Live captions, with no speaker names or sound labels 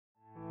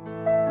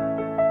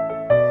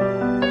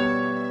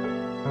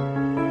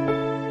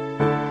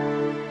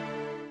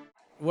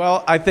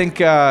Well, I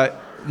think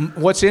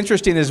what's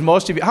interesting is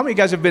most of you, how many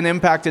guys have been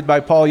impacted by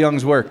Paul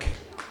Young's work?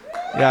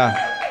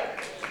 Yeah,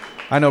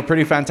 I know,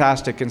 pretty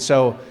fantastic. And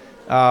so,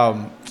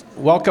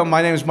 welcome.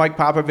 My name is Mike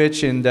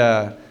Popovich, and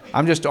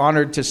I'm just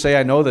honored to say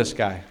I know this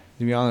guy,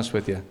 to be honest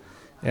with you.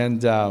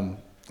 And I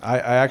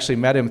actually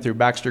met him through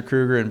Baxter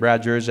Kruger and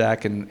Brad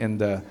Jerzak and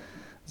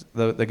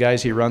the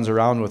guys he runs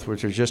around with,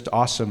 which are just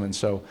awesome. And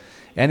so,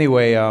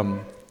 anyway,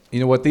 you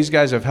know, what these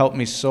guys have helped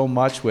me so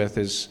much with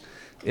is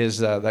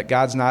that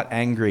God's not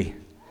angry,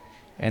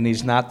 and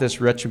he's not this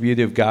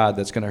retributive God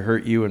that's going to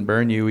hurt you and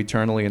burn you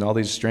eternally, and all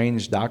these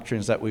strange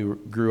doctrines that we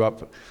grew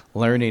up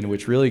learning,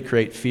 which really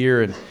create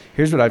fear. And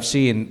here's what I've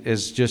seen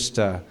is just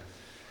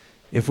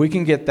if we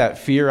can get that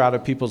fear out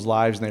of people's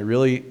lives, and they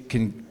really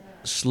can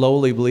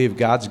slowly believe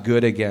God's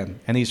good again,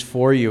 and he's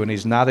for you, and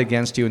he's not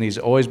against you, and he's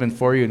always been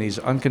for you, and he's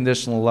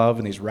unconditional love,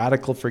 and he's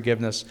radical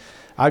forgiveness.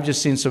 I've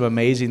just seen some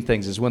amazing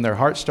things. Is when their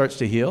heart starts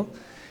to heal,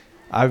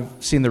 I've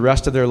seen the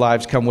rest of their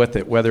lives come with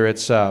it, whether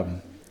it's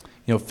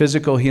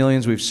physical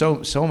healings. We've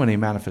so many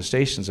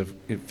manifestations of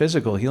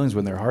physical healings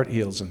when their heart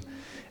heals, and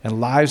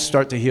lives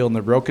start to heal, and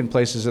the broken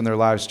places in their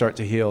lives start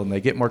to heal, and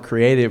they get more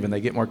creative, and they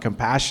get more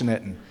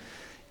compassionate, and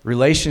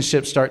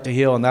relationships start to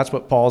heal. And that's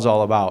what Paul's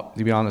all about,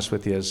 to be honest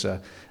with you, is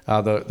the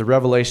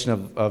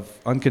revelation of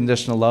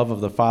unconditional love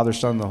of the Father,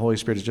 Son, and the Holy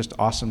Spirit is just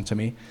awesome to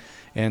me.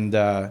 And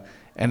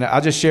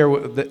I'll just share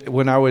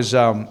when I was,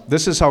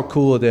 this is how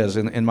cool it is,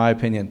 in my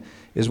opinion,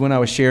 is when I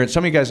was sharing.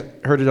 Some of you guys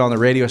heard it on the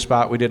radio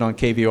spot we did on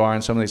KVOR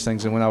and some of these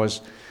things. And when I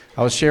was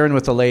sharing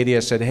with the lady,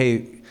 I said,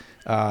 hey,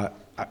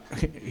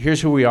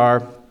 here's who we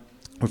are.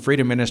 We're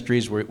Freedom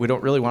Ministries. We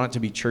don't really want it to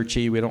be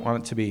churchy. We don't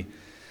want it to be,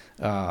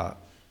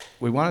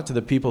 we want it to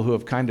the people who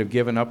have kind of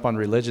given up on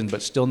religion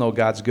but still know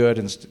God's good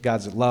and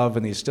God's love,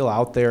 and he's still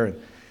out there.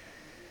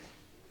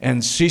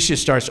 And she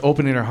just starts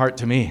opening her heart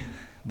to me,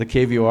 the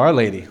KVOR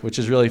lady, which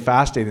is really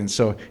fascinating.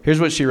 So here's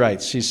what she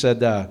writes. She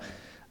said,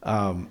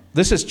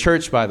 this is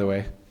church, by the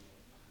way.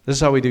 This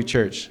is how we do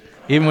church,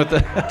 even with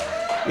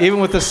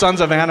the Sons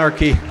of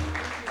Anarchy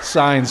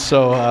signs.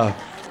 So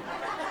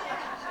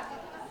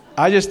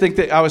I just think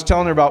that I was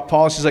telling her about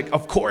Paul. She's like,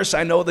 of course,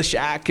 I know the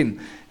shack, and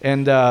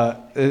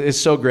it's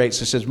so great.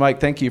 So she says, Mike,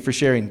 thank you for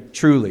sharing.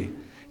 Truly,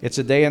 it's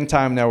a day and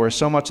time now where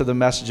so much of the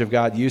message of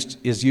God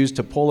is used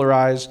to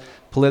polarize,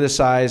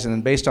 politicize,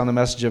 and based on the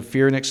message of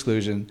fear and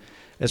exclusion.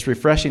 It's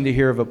refreshing to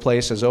hear of a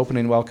place as open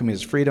and welcoming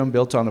as freedom,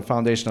 built on a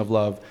foundation of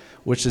love,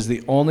 which is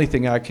the only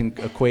thing I can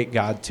equate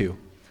God to.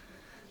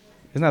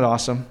 Isn't that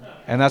awesome?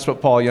 And that's what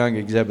Paul Young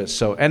exhibits.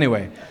 So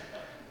anyway,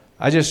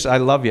 I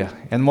love you.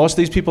 And most of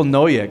these people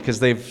know you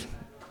because they've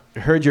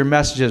heard your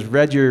messages,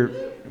 read your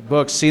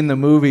books, seen the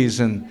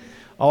movies, and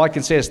all I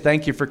can say is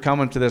thank you for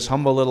coming to this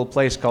humble little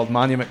place called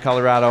Monument,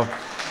 Colorado.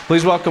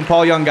 Please welcome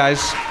Paul Young,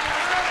 guys.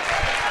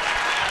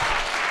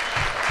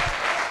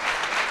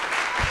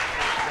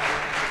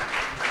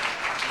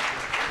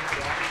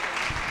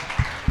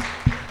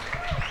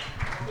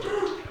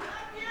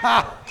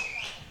 Ha!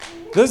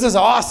 This is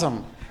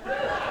awesome.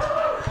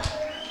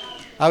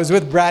 I was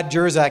with Brad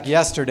Jerzak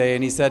yesterday,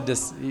 and he said to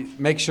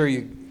make sure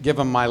you give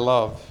him my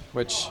love,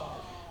 which,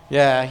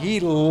 yeah,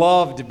 he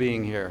loved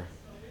being here.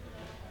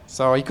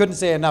 So he couldn't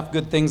say enough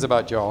good things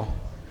about Joe.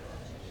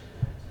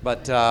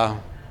 But I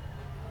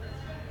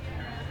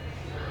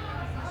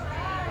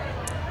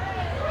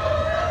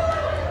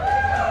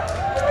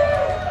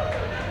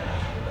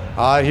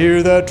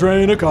hear that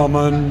train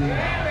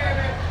a-comin'.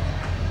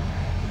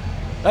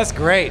 That's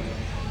great.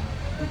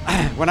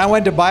 When I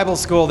went to Bible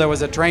school, there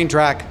was a train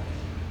track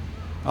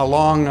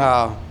along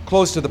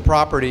close to the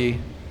property,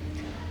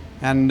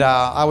 and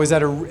I was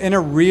in a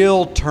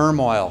real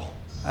turmoil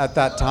at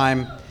that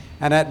time.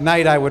 And at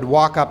night, I would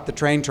walk up the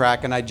train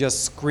track, and I'd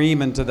just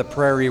scream into the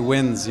prairie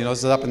winds. You know, this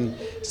is up in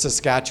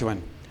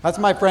Saskatchewan. That's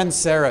my friend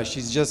Sarah.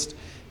 She's just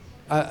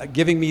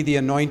giving me the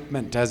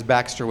anointment, as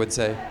Baxter would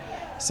say.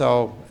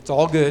 So it's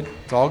all good.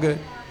 It's all good.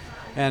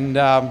 And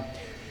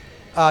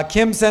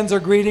Kim sends her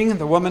greeting,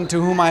 the woman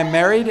to whom I'm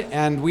married,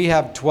 and we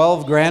have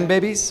 12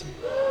 grandbabies,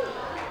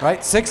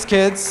 right? 6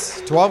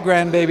 kids, 12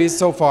 grandbabies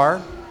so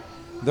far.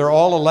 They're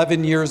all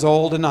 11 years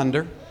old and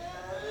under.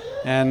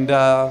 And,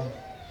 I'm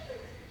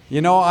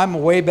a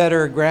way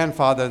better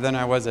grandfather than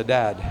I was a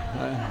dad.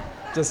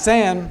 Just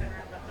saying,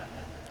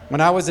 when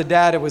I was a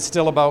dad, it was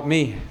still about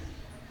me,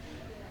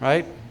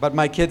 right? But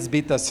my kids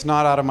beat the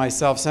snot out of my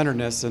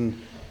self-centeredness, and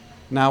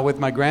now with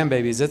my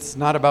grandbabies, it's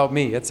not about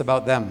me, it's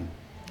about them.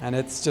 And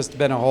it's just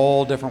been a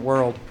whole different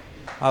world.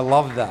 I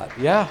love that.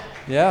 Yeah.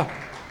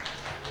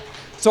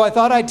 So I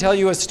thought I'd tell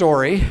you a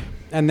story,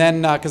 and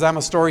then, because I'm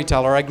a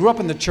storyteller, I grew up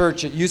in the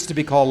church. It used to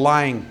be called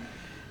Lying,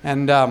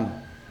 and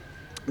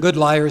good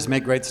liars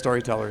make great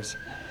storytellers.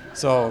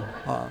 So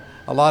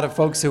a lot of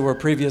folks who were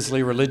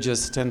previously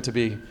religious tend to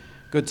be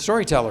good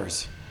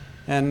storytellers.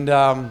 And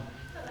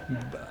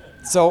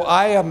so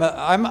I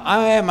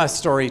am a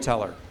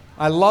storyteller.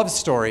 I love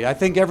story. I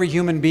think every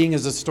human being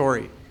is a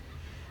story.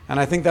 And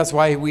I think that's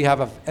why we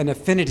have an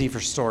affinity for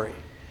story.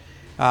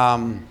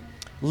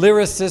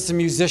 Lyricists and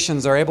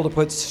musicians are able to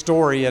put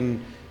story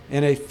in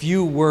in a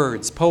few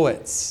words,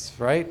 poets,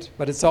 right?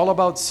 But it's all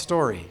about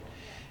story.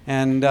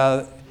 And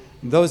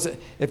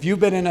if you've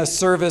been in a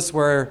service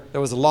where there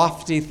was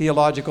lofty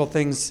theological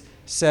things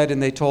said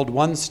and they told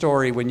one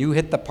story, when you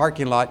hit the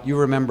parking lot, you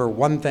remember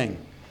one thing,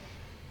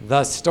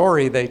 the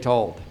story they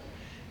told.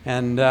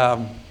 And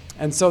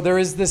so there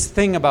is this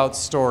thing about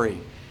story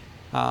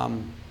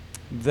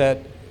that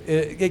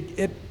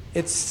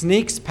it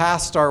sneaks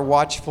past our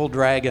watchful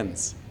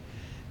dragons.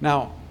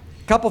 Now,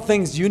 a couple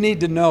things you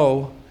need to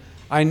know.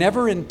 I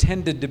never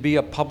intended to be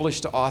a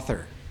published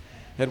author.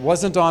 It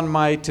wasn't on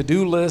my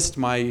to-do list,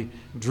 my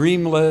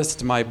dream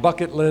list, my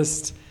bucket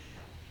list.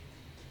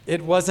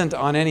 It wasn't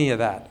on any of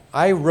that.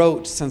 I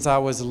wrote since I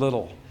was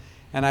little.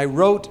 And I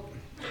wrote,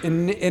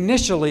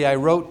 initially I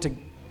wrote to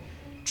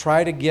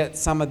try to get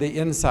some of the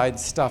inside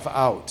stuff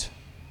out.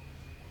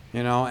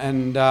 You know,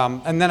 and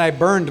then I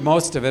burned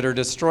most of it or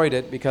destroyed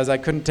it because I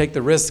couldn't take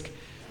the risk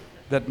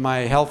that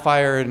my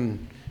hellfire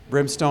and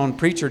brimstone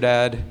preacher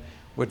dad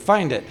would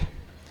find it.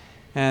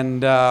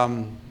 And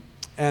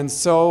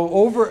so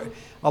over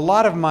a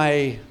lot of in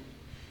my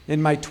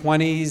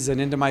 20s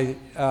and into my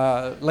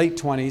late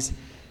 20s,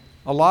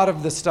 a lot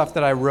of the stuff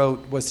that I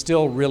wrote was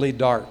still really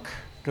dark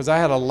because I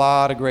had a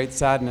lot of great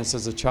sadness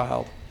as a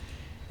child.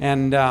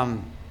 And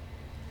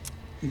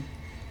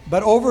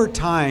but over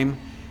time,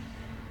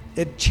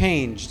 it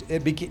changed.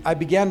 I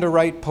began to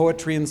write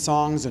poetry and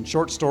songs and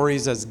short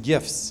stories as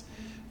gifts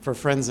for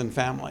friends and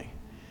family.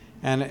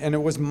 And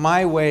it was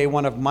my way,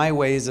 one of my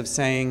ways of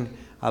saying,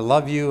 I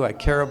love you, I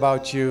care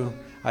about you,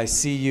 I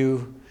see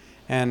you.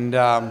 And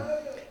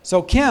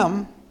so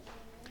Kim,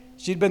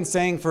 she'd been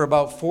saying for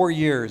about 4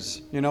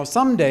 years, you know,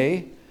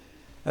 someday,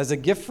 as a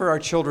gift for our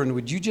children,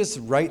 would you just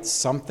write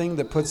something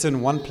that puts in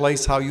one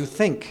place how you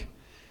think?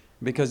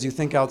 Because you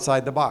think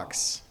outside the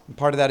box. And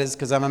part of that is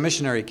because I'm a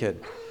missionary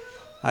kid.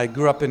 I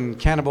grew up in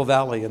Cannibal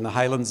Valley in the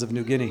highlands of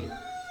New Guinea.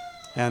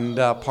 And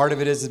part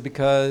of it is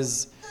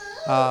because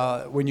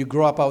when you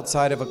grow up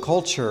outside of a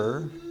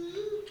culture,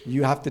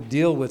 you have to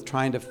deal with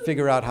trying to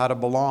figure out how to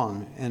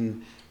belong.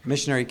 And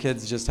missionary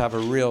kids just have a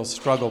real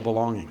struggle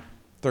belonging,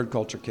 third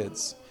culture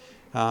kids.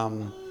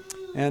 So,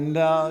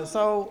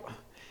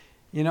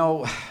 you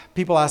know,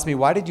 people ask me,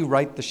 why did you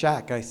write The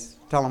Shack? I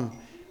tell them,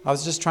 I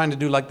was just trying to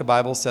do like the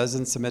Bible says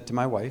and submit to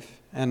my wife.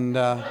 And,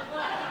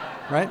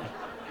 right?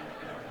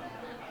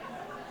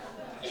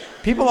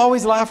 People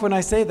always laugh when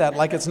I say that,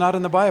 like it's not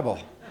in the Bible.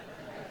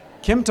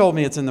 Kim told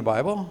me it's in the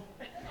Bible.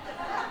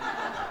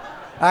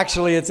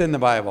 Actually, it's in the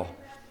Bible.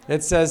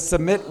 It says,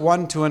 submit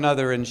one to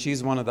another, and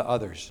she's one of the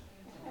others.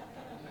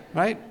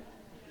 Right?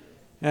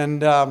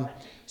 And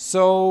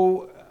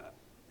so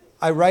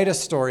I write a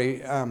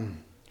story.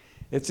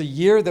 It's a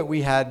year that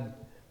we had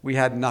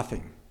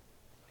nothing.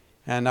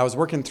 And I was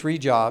working 3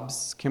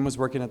 jobs. Kim was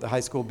working at the high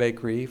school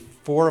bakery.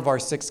 4 of our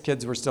 6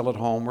 kids were still at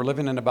home. We're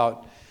living in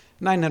about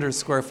 900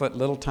 square foot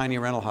little tiny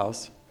rental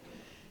house.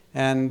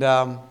 And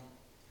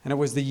it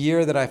was the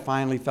year that I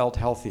finally felt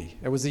healthy.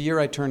 It was the year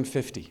I turned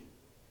 50.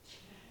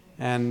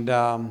 And,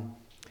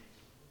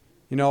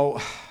 you know,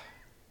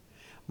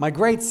 my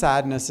great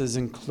sadnesses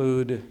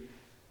include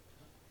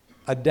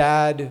a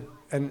dad,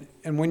 and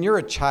when you're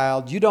a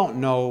child, you don't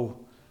know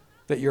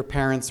that your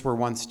parents were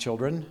once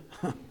children.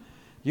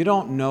 You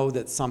don't know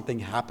that something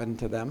happened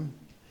to them.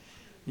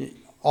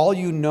 All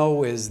you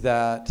know is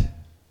that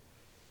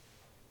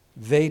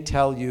they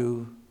tell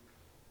you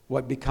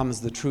what becomes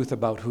the truth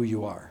about who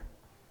you are.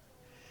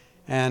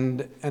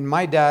 And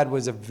my dad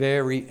was a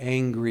very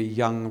angry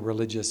young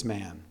religious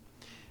man.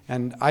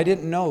 And I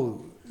didn't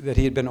know that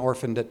he had been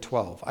orphaned at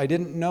 12. I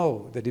didn't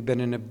know that he'd been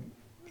in a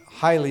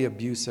highly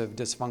abusive,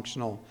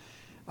 dysfunctional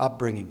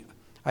upbringing.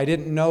 I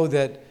didn't know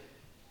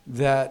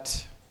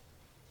that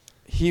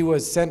he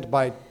was sent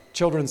by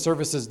Children's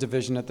Services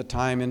Division at the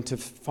time into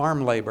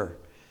farm labor.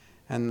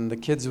 And the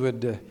kids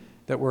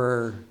that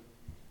were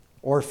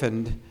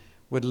orphaned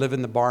would live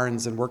in the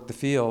barns and work the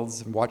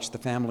fields and watch the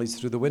families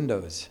through the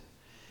windows.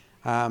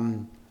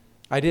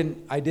 I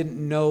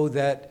didn't know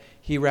that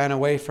he ran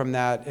away from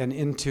that and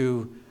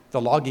into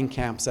the logging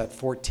camps at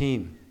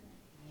 14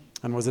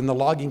 and was in the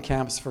logging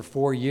camps for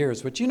 4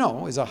 years, which, you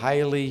know, is a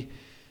highly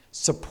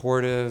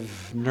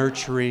supportive,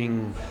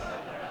 nurturing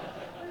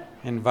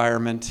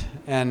environment.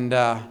 And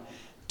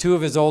 2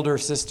 of his older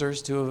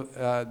sisters,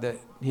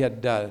 he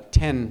had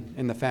 10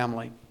 in the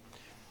family,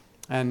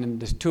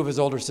 and 2 of his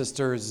older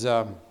sisters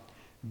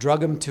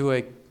drug him to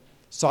a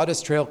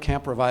Sawdust Trail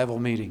Camp Revival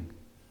meeting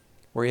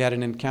where he had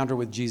an encounter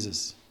with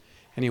Jesus.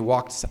 And he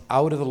walks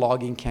out of the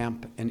logging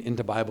camp and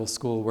into Bible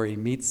school where he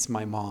meets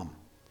my mom.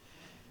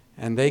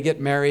 And they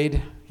get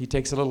married. He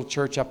takes a little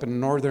church up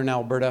in northern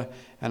Alberta,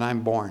 and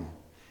I'm born.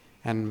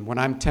 And when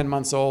I'm 10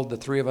 months old, the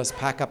 3 of us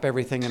pack up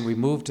everything and we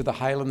move to the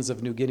highlands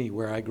of New Guinea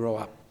where I grow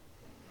up,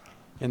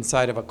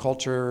 inside of a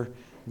culture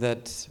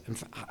that,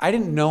 I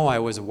didn't know I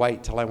was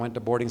white till I went to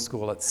boarding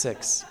school at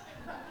 6.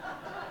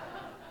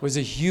 It was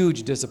a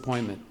huge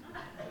disappointment.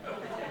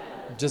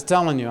 Just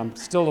telling you, I'm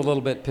still a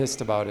little bit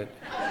pissed about it.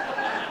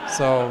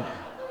 So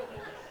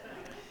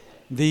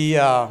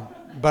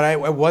but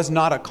it was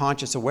not a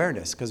conscious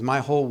awareness because my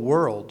whole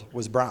world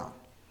was brown.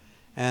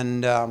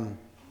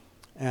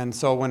 And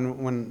so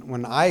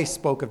when I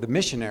spoke of the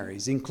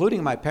missionaries,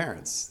 including my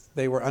parents,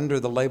 they were under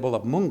the label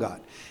of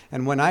Mungat.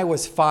 And when I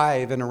was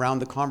 5 and around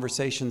the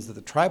conversations that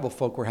the tribal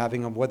folk were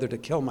having of whether to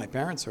kill my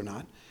parents or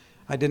not,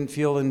 I didn't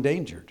feel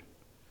endangered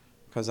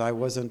because I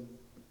wasn't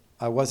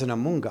a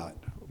Mungat.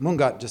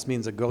 Mungat just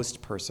means a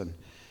ghost person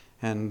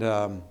and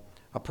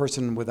a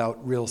person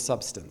without real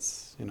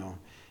substance, you know.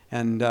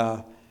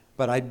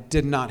 But I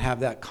did not have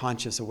that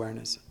conscious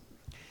awareness.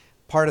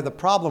 Part of the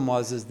problem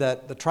is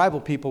that the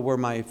tribal people were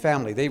my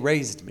family. They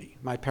raised me.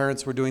 My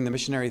parents were doing the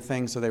missionary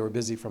thing, so they were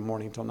busy from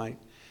morning till night.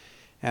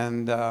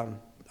 And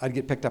I'd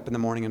get picked up in the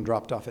morning and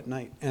dropped off at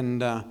night.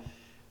 And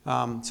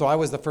so I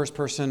was the first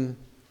person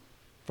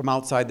from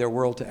outside their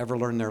world to ever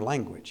learn their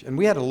language. And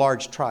we had a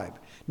large tribe.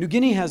 New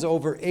Guinea has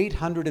over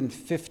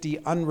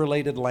 850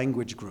 unrelated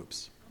language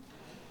groups.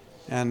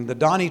 And the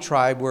Dani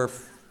tribe were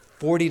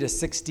 40 to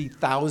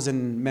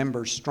 60,000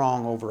 members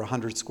strong over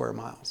 100 square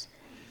miles.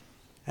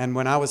 And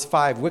when I was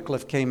 5,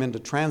 Wycliffe came in to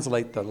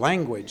translate the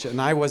language,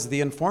 and I was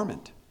the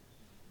informant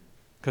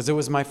because it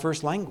was my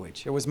first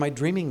language. It was my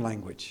dreaming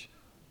language,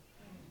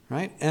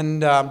 right?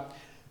 And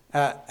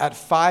at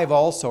 5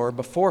 also, or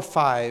before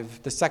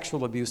 5, the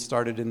sexual abuse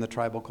started in the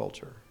tribal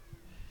culture,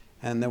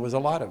 and there was a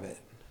lot of it.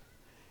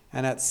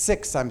 And at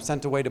 6, I'm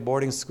sent away to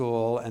boarding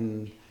school,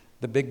 and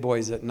the big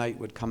boys at night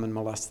would come and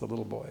molest the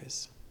little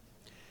boys.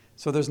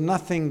 So there's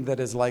nothing that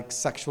is like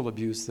sexual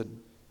abuse that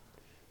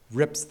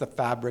rips the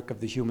fabric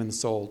of the human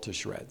soul to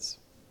shreds.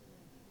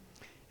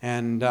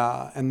 And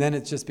then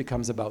it just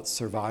becomes about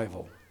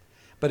survival.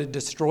 But it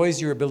destroys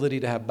your ability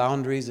to have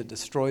boundaries. It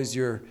destroys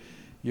your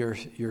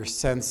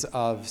sense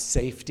of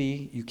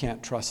safety. You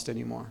can't trust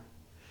anymore.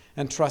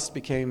 And trust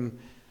became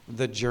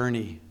the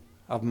journey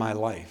of my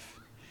life.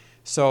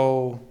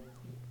 So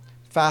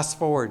fast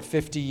forward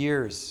 50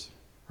 years,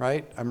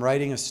 right? I'm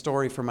writing a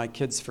story for my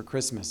kids for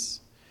Christmas.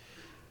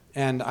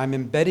 And I'm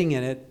embedding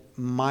in it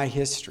my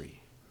history.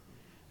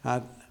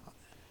 I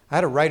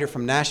had a writer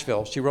from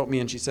Nashville. She wrote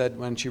me and she said,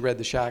 when she read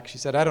The Shack, she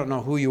said, "I don't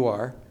know who you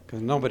are,"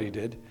 because nobody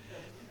did.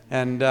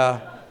 And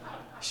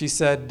she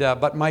said,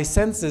 "But my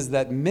sense is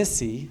that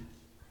Missy,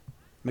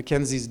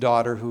 Mackenzie's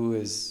daughter who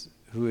is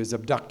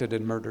abducted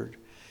and murdered,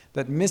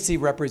 that Missy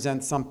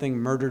represents something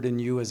murdered in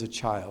you as a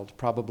child,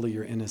 probably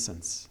your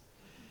innocence.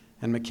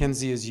 And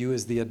Mackenzie is you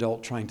as the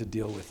adult trying to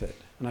deal with it."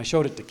 And I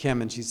showed it to Kim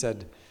and she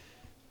said,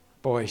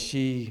 "Boy,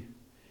 she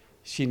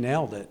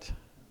nailed it."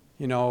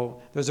 You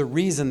know, there's a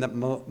reason that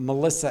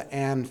Melissa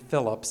Ann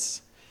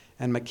Phillips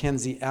and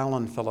Mackenzie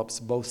Allen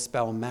Phillips both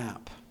spell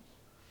map,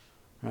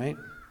 right?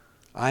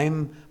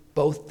 I'm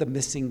both the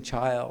missing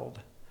child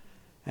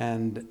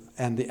and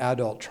the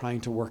adult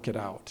trying to work it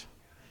out.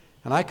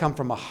 And I come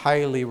from a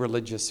highly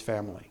religious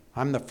family.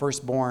 I'm the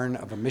firstborn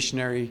of a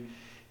missionary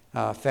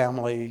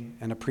family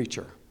and a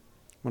preacher.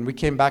 When we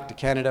came back to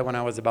Canada when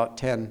I was about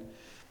 10,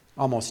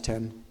 almost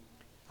 10,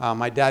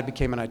 my dad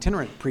became an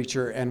itinerant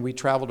preacher and we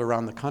traveled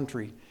around the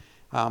country.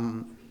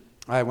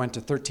 I went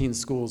to 13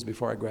 schools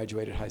before I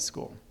graduated high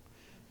school.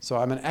 So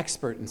I'm an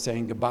expert in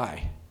saying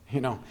goodbye.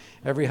 You know,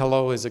 every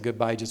hello is a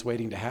goodbye just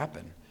waiting to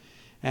happen.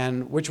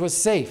 And which was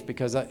safe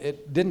because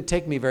it didn't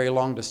take me very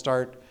long to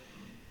start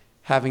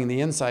having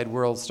the inside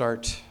world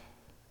start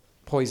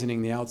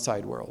poisoning the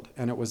outside world.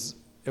 And it was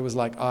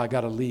like, I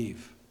got to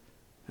leave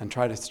and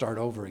try to start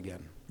over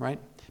again, right?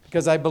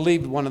 Because I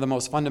believed one of the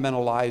most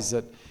fundamental lies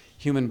that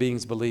human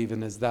beings believe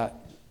in is that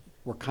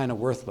we're kind of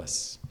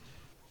worthless.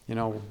 You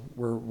know,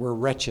 we're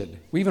wretched.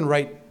 We even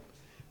write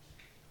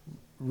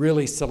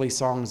really silly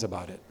songs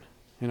about it.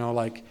 You know,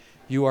 like,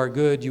 you are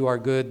good,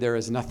 there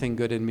is nothing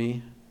good in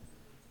me.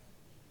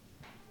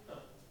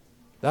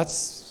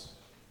 That's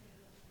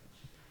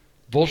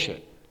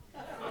bullshit.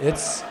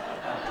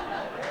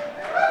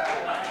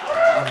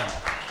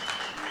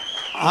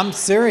 I'm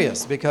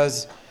serious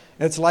because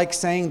it's like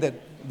saying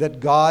that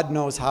God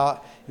knows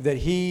how, that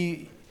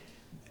he,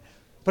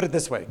 put it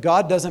this way,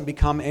 God doesn't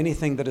become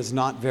anything that is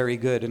not very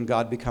good and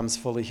God becomes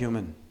fully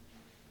human.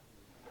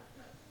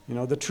 You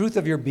know, the truth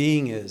of your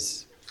being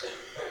is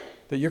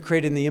that you're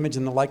created in the image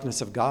and the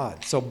likeness of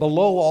God. So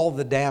below all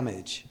the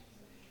damage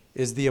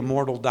is the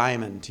immortal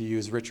diamond, to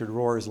use Richard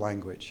Rohr's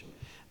language.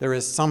 There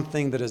is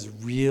something that is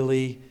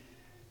really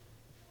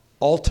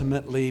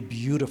ultimately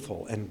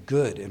beautiful and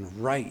good and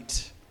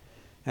right.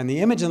 And the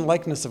image and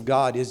likeness of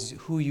God is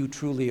who you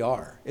truly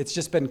are. It's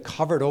just been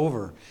covered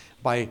over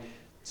by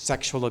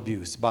sexual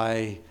abuse,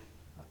 by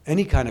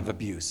any kind of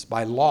abuse,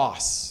 by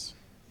loss,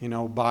 you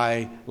know,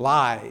 by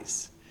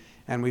lies.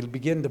 And we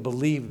begin to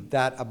believe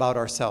that about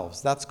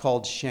ourselves. That's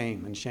called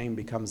shame, and shame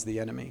becomes the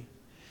enemy.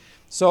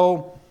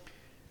 So,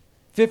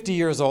 50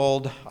 years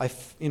old,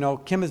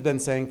 Kim has been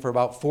saying for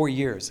about 4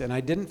 years, and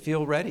I didn't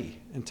feel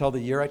ready until the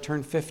year I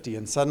turned 50,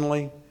 and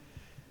suddenly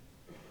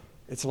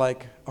it's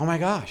like, oh my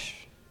gosh,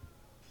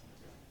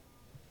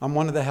 I'm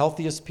one of the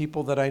healthiest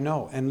people that I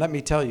know. And let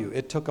me tell you,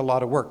 it took a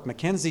lot of work.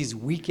 Mackenzie's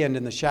weekend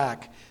in the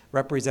shack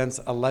represents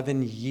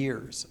 11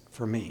 years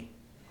for me,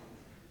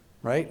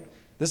 right?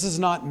 This is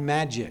not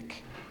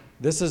magic.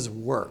 This is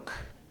work.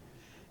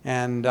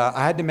 And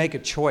I had to make a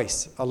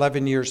choice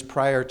 11 years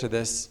prior to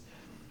this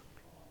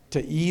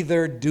to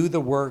either do the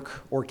work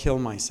or kill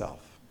myself,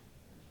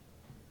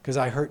 because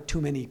I hurt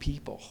too many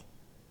people.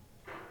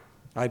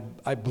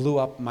 I blew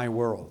up my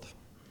world.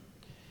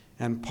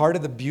 And part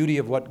of the beauty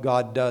of what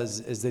God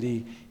does is that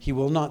he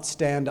will not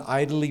stand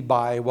idly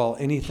by while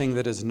anything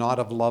that is not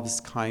of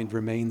love's kind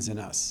remains in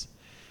us.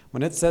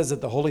 When it says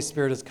that the Holy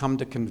Spirit has come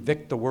to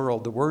convict the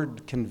world, the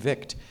word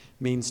convict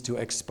means to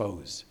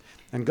expose.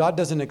 And God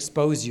doesn't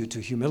expose you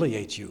to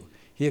humiliate you.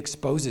 He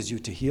exposes you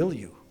to heal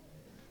you.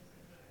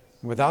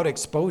 Without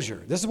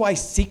exposure. This is why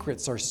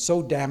secrets are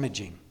so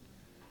damaging.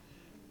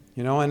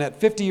 You know, and at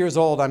 50 years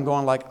old, I'm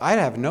going like, I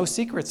have no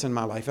secrets in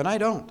my life, and I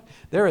don't.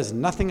 There is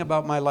nothing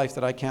about my life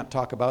that I can't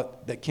talk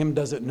about, that Kim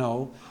doesn't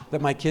know,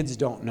 that my kids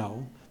don't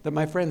know, that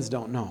my friends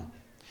don't know.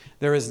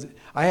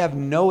 I have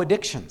no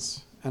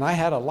addictions, and I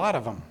had a lot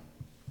of them,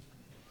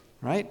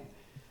 right?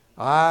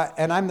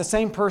 And I'm the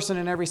same person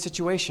in every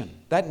situation.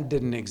 That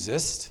didn't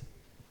exist.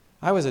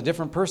 I was a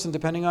different person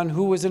depending on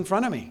who was in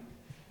front of me,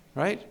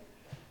 right?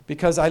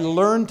 Because I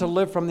learned to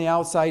live from the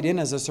outside in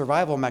as a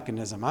survival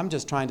mechanism. I'm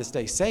just trying to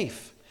stay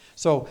safe.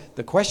 So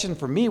the question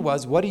for me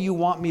was, what do you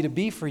want me to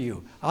be for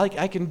you?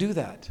 I can do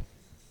that,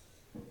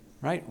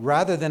 right?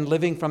 Rather than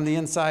living from the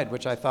inside,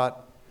 which I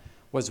thought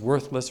was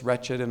worthless,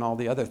 wretched, and all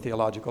the other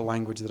theological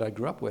language that I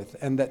grew up with,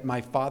 and that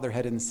my father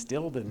had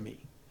instilled in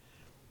me.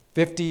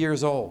 50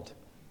 years old.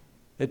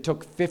 It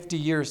took 50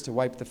 years to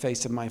wipe the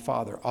face of my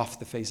father off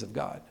the face of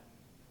God,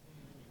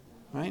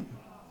 right?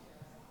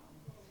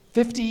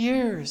 50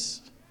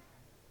 years.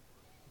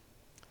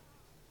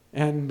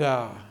 And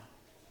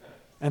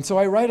so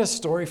I write a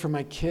story for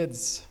my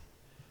kids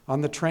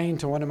on the train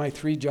to one of my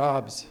 3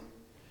 jobs.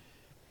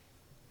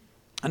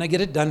 And I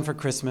get it done for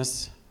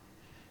Christmas.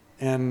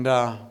 And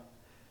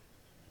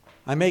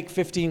I make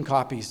 15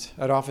 copies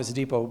at Office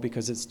Depot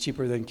because it's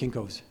cheaper than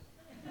Kinko's.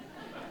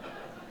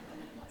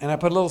 And I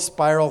put a little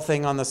spiral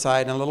thing on the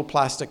side and a little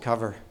plastic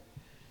cover.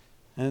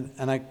 And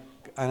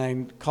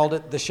I called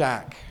it The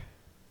Shack.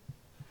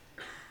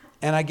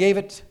 And I gave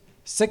it,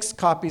 6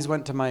 copies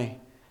went to my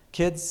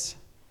kids.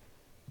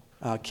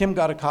 Kim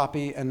got a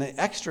copy, and the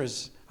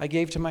extras I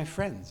gave to my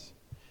friends.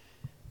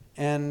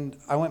 And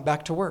I went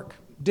back to work.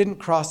 Didn't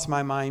cross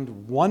my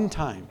mind one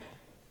time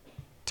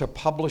to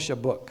publish a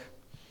book.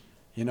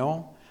 You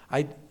know,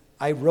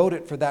 I wrote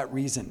it for that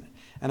reason.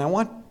 And I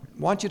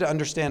want you to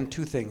understand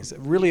 2 things,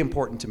 really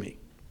important to me.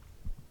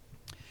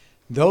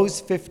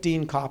 Those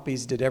 15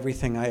 copies did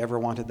everything I ever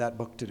wanted that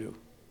book to do.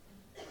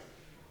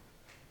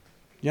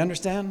 You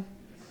understand?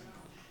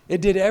 It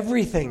did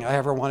everything I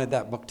ever wanted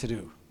that book to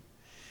do.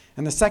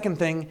 And the second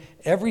thing,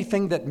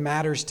 everything that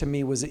matters to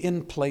me was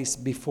in place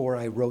before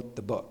I wrote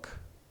the book.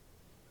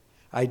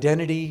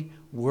 Identity,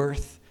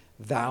 worth,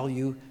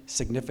 value,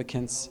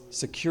 significance,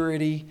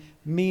 security,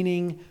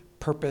 meaning,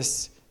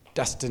 purpose,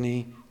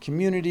 destiny,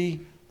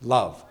 community,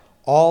 love.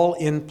 All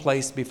in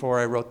place before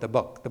I wrote the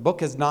book. The book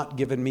has not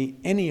given me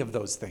any of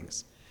those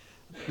things.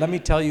 Let me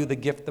tell you the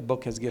gift the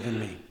book has given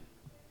me.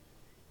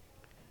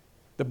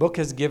 The book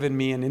has given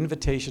me an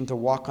invitation to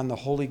walk on the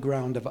holy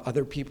ground of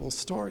other people's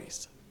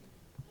stories.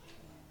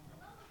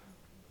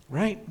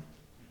 Right?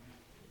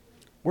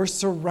 We're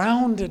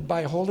surrounded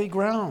by holy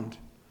ground,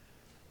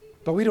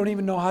 but we don't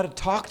even know how to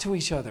talk to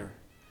each other.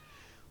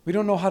 We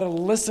don't know how to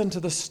listen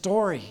to the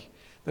story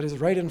that is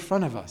right in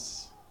front of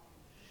us.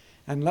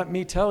 And let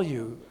me tell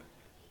you,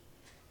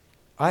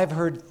 I've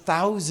heard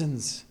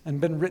thousands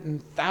and been written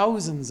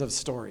thousands of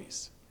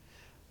stories.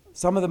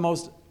 Some of the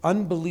most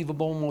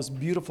unbelievable, most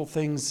beautiful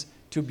things,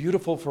 too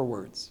beautiful for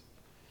words.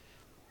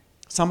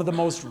 Some of the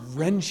most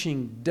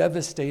wrenching,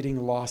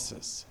 devastating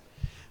losses.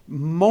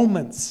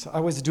 Moments. I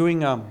was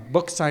doing a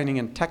book signing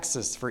in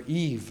Texas for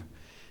Eve,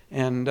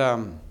 and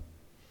a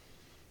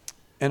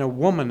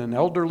woman, an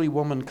elderly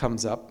woman,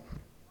 comes up,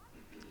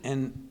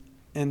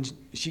 and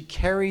she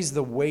carries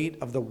the weight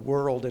of the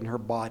world in her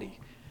body.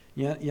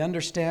 You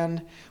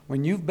understand?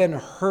 When you've been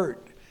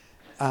hurt,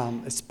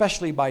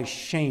 especially by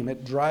shame,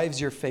 it drives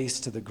your face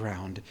to the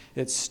ground.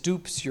 It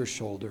stoops your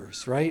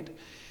shoulders, right?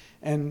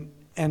 And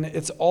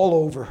it's all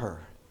over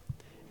her.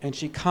 And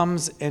she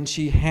comes and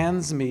she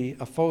hands me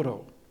a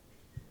photo.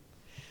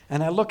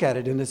 And I look at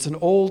it, and it's an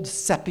old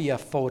sepia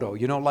photo,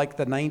 you know, like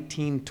the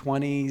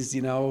 1920s,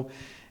 you know,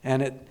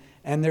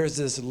 and there's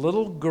this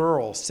little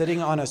girl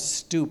sitting on a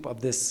stoop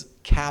of this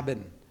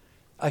cabin,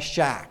 a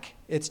shack.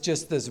 It's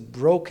just this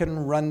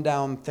broken,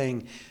 rundown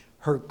thing.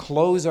 Her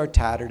clothes are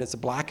tattered. It's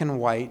black and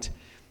white,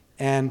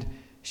 and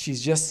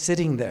she's just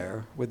sitting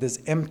there with this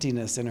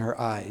emptiness in her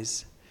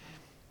eyes.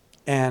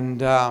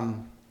 And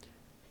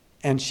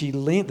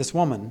this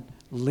woman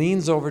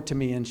leans over to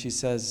me, and she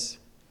says,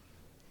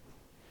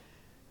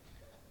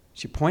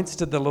 she points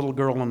to the little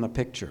girl in the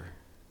picture,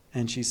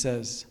 and she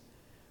says,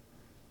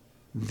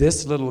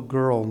 "This little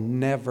girl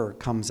never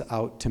comes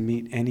out to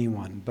meet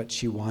anyone, but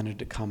she wanted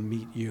to come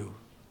meet you."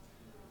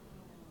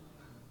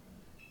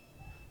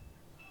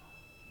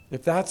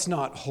 If that's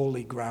not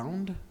holy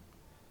ground,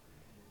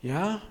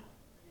 yeah?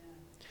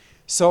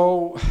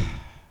 So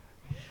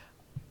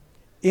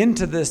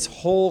into this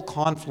whole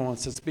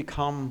confluence, it's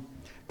come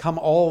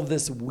all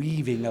this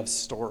weaving of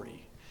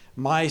story,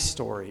 my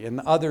story and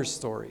other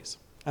stories.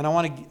 And I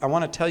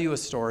want to tell you a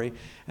story,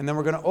 and then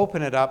we're going to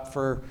open it up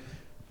for.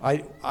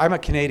 I'm a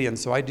Canadian,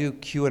 so I do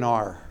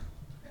Q&R.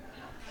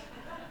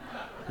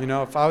 You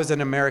know, if I was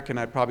an American,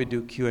 I'd probably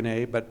do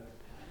Q&A, but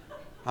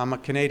I'm a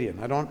Canadian.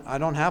 I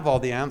don't have all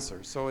the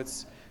answers, so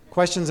it's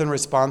questions and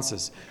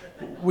responses.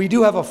 We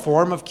do have a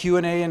form of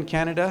Q&A in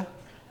Canada.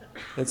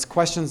 It's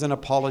questions and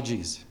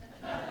apologies.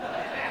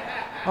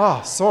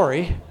 Oh,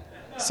 sorry.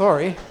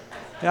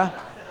 Yeah.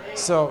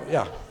 So,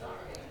 yeah.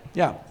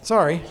 Yeah,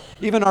 sorry.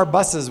 Even our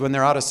buses, when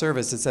they're out of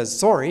service, it says,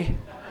 sorry.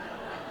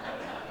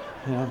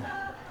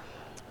 Yeah.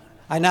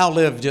 I now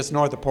live just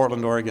north of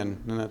Portland,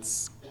 Oregon, and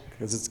that's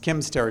because it's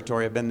Kim's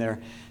territory. I've been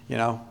there, you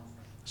know.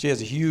 She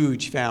has a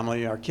huge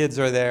family. Our kids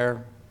are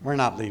there. We're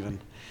not leaving.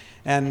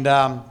 And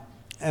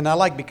I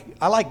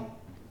like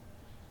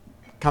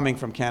coming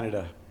from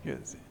Canada.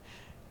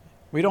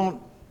 We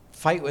don't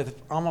fight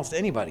with almost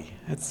anybody.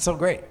 It's so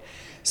great.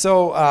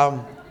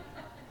 So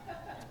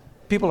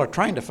people are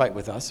trying to fight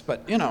with us,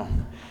 but you know,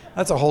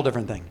 that's a whole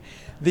different thing.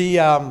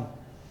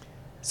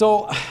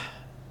 So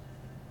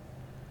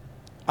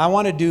I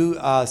want to do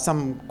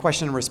some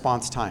question and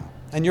response time.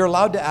 And you're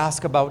allowed to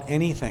ask about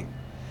anything.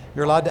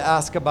 You're allowed to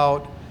ask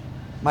about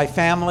my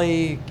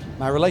family,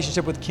 my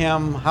relationship with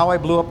Kim, how I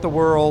blew up the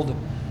world,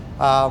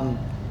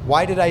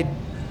 why did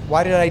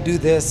I do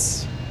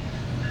this?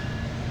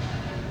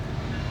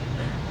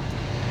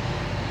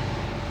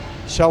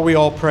 Shall we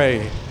all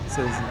pray?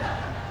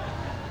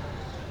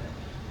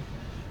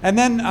 And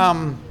then,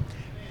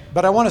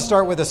 but I want to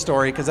start with a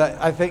story because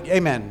I think,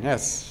 amen,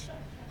 yes.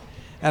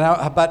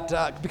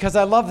 But because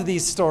I love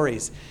these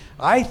stories,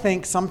 I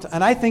think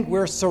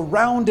we're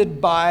surrounded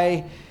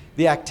by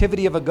the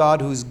activity of a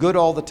God who's good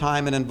all the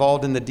time and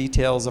involved in the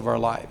details of our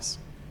lives,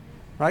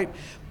 right?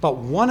 But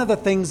one of the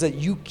things that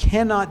you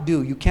cannot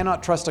do, you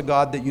cannot trust a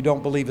God that you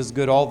don't believe is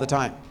good all the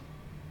time.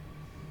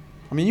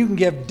 I mean, you can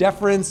give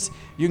deference,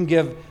 you can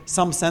give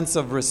some sense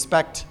of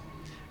respect,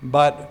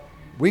 but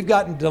we've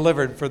gotten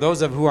delivered, for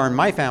those of who are in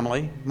my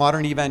family,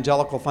 modern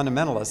evangelical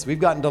fundamentalists, we've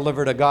gotten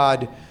delivered a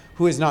God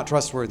who is not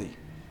trustworthy,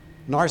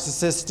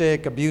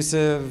 narcissistic,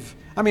 abusive.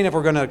 I mean, if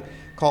we're going to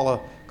call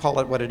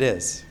it what it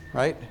is,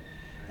 right?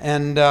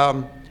 And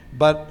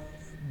but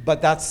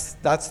that's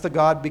the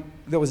God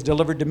that was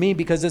delivered to me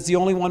because it's the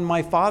only one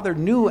my father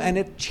knew, and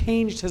it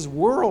changed his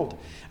world.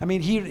 I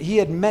mean, he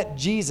had met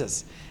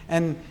Jesus,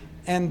 and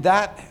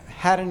that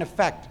had an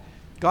effect.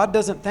 God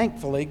doesn't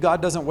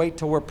wait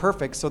till we're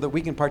perfect so that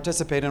we can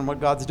participate in what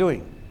God's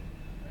doing.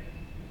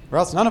 Or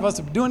else none of us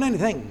are doing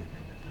anything,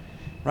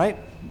 right?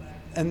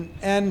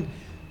 And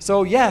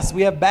so yes,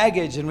 we have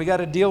baggage and we got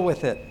to deal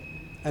with it.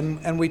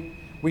 And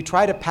we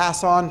try to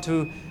pass on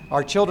to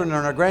our children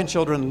and our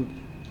grandchildren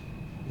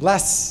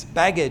less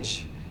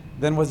baggage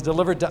than was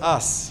delivered to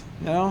us,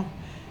 you know?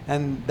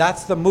 And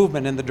that's the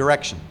movement in the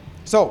direction.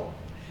 So,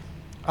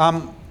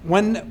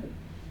 when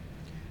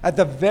at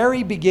the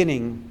very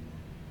beginning,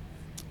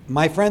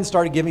 my friends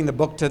started giving the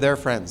book to their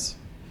friends.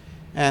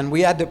 And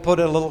we had to put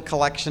a little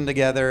collection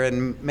together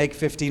and make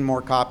 15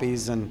 more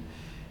copies. And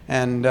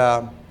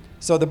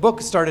so the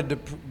book started to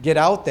get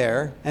out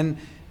there. And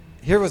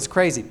here was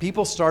crazy.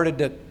 People started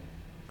to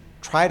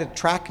try to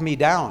track me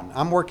down.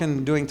 I'm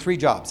doing 3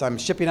 jobs. I'm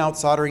shipping out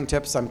soldering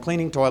tips. I'm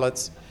cleaning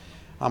toilets.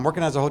 I'm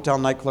working as a hotel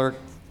night clerk,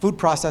 food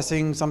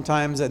processing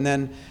sometimes, and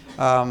then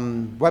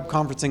web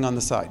conferencing on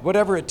the side.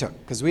 Whatever it took,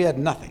 because we had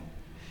nothing.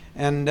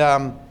 And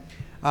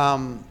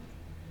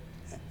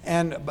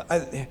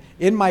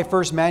in my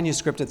first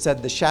manuscript, it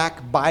said The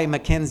Shack by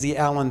Mackenzie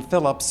Allen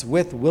Phillips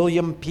with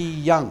William P.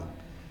 Young.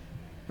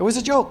 It was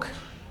a joke,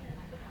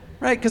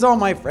 right? Because all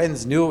my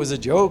friends knew it was a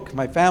joke.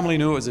 My family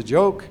knew it was a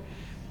joke.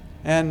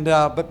 And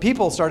but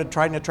people started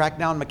trying to track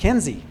down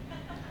Mackenzie.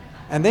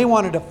 And they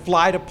wanted to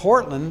fly to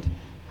Portland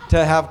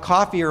to have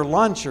coffee or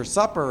lunch or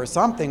supper or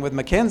something with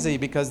Mackenzie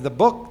because the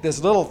book,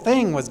 this little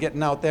thing, was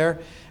getting out there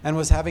and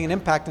was having an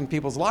impact in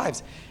people's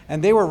lives.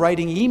 And they were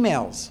writing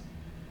emails.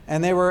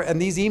 And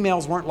these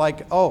emails weren't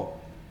like, oh,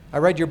 I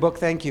read your book,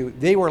 thank you.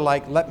 They were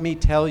like, let me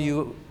tell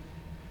you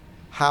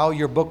how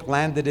your book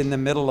landed in the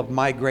middle of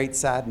my great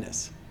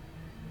sadness.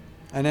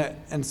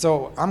 And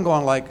so I'm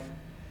going like,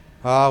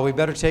 oh, we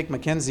better take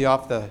Mackenzie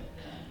off the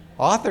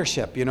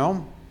authorship, you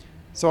know?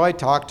 So I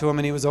talked to him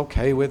and he was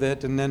okay with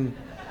it. And then,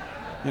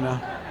 you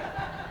know,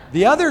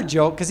 the other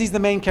joke, because he's the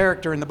main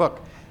character in the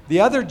book, the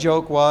other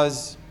joke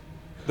was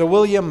the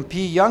William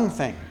P. Young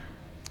thing.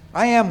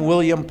 I am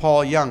William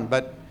Paul Young,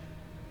 but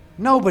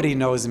nobody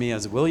knows me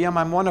as William.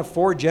 I'm one of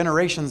 4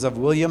 generations of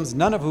Williams,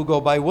 none of who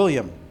go by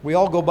William. We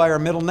all go by our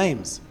middle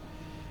names.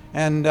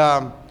 And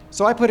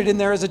so I put it in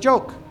there as a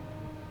joke.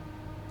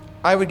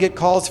 I would get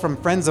calls from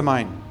friends of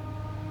mine.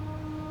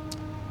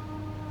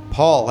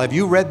 Paul, have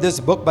you read this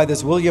book by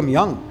this William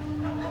Young?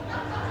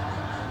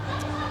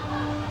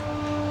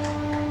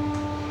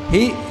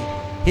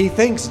 He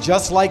thinks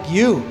just like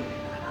you.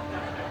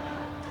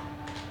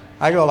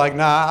 I go like,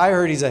 nah, I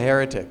heard he's a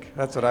heretic.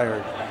 That's what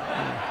I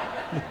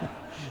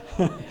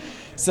heard.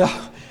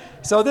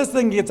 So this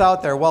thing gets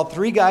out there. Well,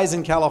 3 guys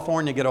in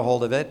California get a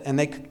hold of it, and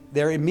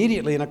they're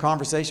immediately in a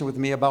conversation with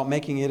me about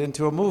making it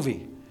into a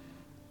movie.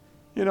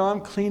 You know, I'm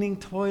cleaning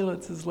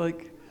toilets. It's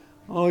like,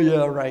 oh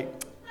yeah, right.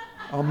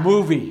 A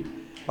movie.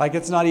 Like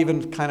it's not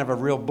even kind of a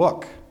real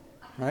book,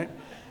 right?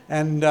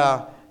 And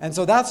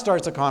so that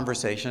starts a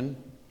conversation.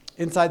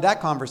 Inside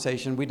that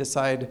conversation, we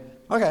decide,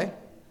 okay,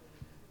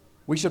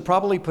 we should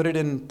probably put it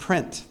in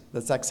print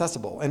that's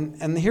accessible.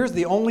 And here's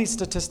the only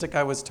statistic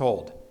I was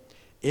told.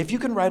 If you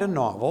can write a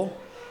novel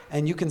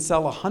and you can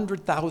sell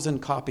 100,000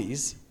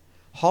 copies,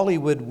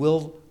 Hollywood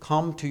will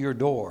come to your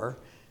door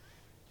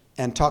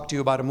and talk to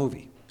you about a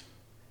movie.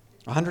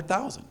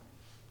 100,000.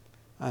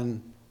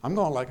 And I'm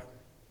going like, hey,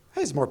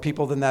 there's more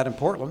people than that in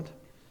Portland.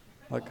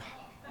 Like,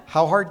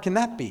 how hard can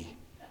that be?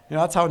 You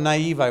know, that's how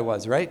naive I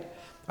was, right?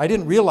 I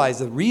didn't realize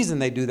the reason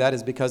they do that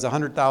is because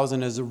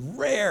 100,000 is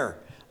rare,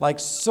 like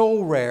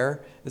so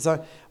rare.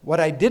 What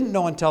I didn't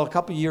know until a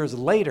couple years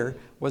later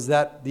was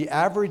that the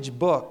average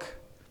book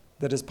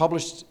that is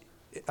published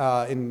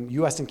in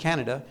U.S. and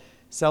Canada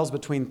sells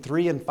between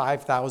 3,000 and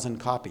 5,000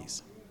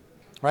 copies,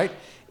 right?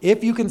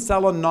 If you can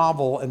sell a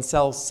novel and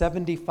sell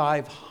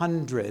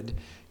 7,500,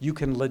 you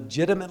can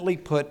legitimately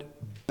put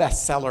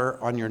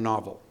bestseller on your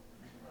novel,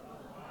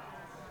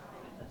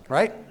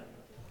 right?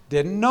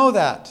 Didn't know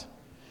that.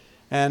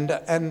 And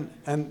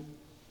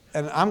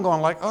I'm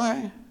going like,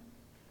 okay,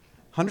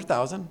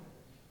 100,000.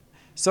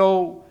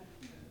 So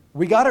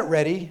we got it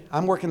ready.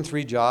 I'm working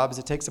 3 jobs.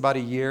 It takes about a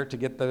year to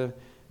get the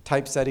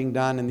typesetting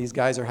done, and these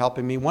guys are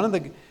helping me. One of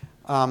the,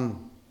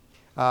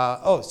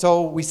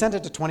 so we sent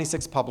it to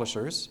 26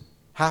 publishers.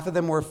 Half of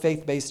them were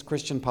faith-based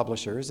Christian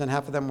publishers, and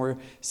half of them were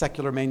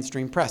secular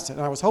mainstream press.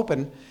 And I was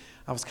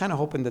kind of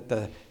hoping that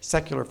the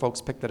secular folks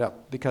picked it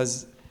up,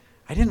 because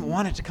I didn't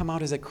want it to come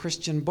out as a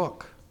Christian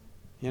book,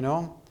 you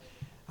know?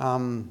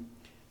 And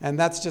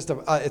that's just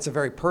it's a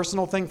very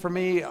personal thing for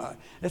me.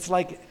 It's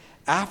like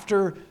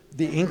after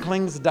the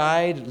Inklings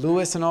died,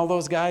 Lewis and all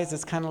those guys,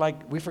 it's kind of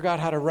like we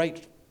forgot how to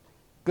write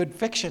good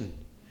fiction.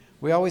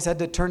 We always had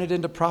to turn it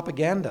into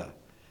propaganda,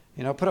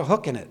 you know, put a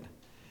hook in it.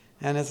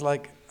 And it's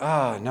like,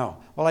 no.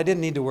 Well, I didn't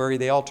need to worry.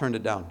 They all turned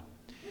it down.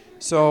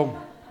 So,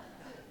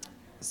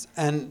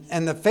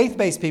 and the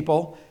faith-based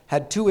people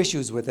had 2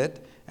 issues with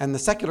it, and the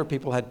secular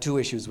people had 2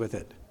 issues with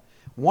it.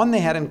 One they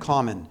had in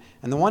common,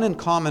 and the one in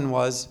common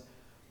was,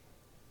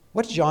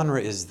 what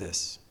genre is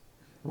this?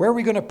 Where are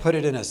we going to put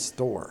it in a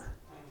store?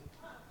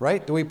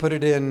 Right? Do we put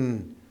it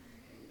in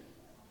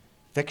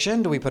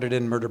fiction? Do we put it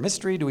in murder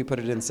mystery? Do we put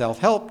it in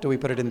self-help? Do we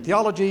put it in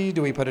theology?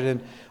 Do we put it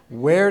in,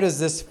 where does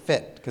this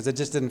fit? Because it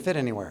just didn't fit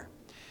anywhere.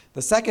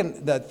 The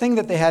thing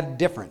that they had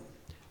different,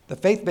 the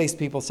faith-based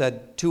people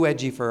said, too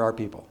edgy for our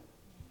people.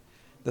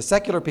 The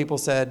secular people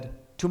said,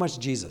 too much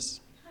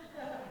Jesus.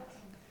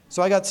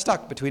 So I got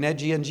stuck between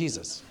edgy and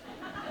Jesus.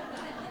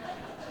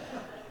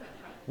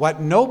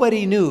 What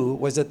nobody knew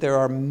was that there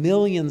are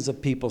millions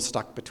of people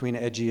stuck between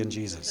edgy and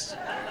Jesus.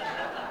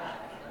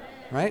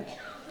 Right?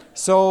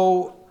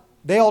 So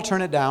they all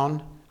turn it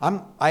down.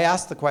 I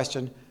asked the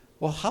question,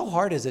 well, how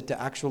hard is it to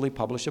actually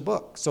publish a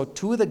book? So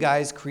 2 of the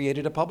guys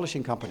created a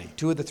publishing company,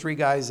 2 of the 3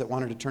 guys that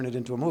wanted to turn it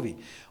into a movie.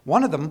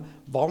 One of them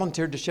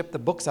volunteered to ship the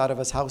books out of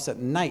his house at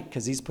night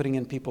because he's putting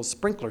in people's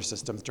sprinkler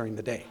systems during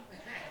the day.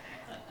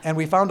 And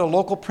we found a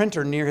local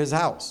printer near his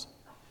house.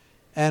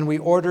 And we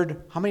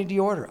ordered, how many do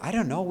you order? I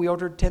don't know, we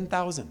ordered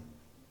 10,000.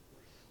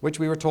 Which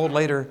we were told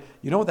later,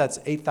 you know that's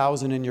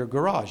 8,000 in your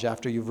garage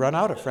after you've run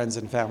out of friends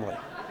and family.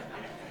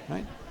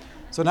 Right?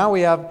 So now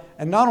we have,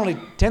 and not only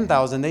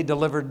 10,000, they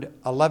delivered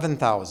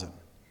 11,000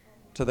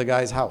 to the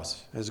guy's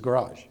house, his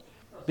garage.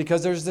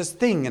 Because there's this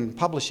thing in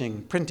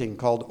publishing, printing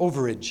called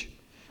overage,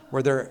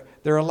 where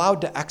they're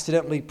allowed to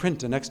accidentally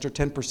print an extra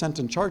 10%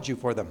 and charge you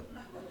for them.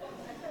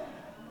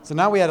 So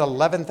now we had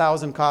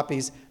 11,000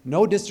 copies,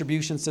 no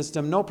distribution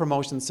system, no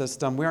promotion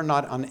system. We're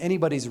not on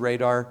anybody's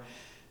radar.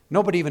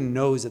 Nobody even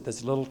knows that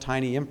this little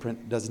tiny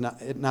imprint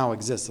it now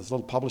exists, this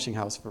little publishing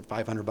house for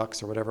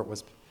 $500 or whatever it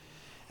was.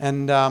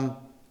 And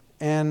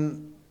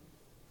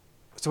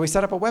so we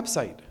set up a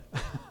website.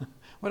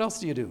 What else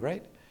do you do,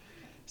 right?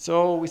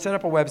 So we set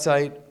up a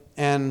website,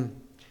 and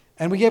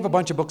we gave a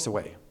bunch of books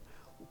away.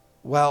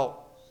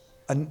 Well,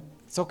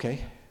 it's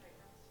okay.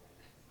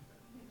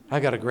 I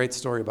got a great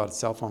story about a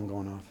cell phone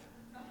going off.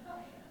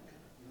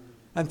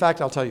 In fact,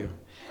 I'll tell you.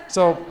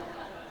 So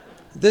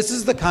this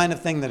is the kind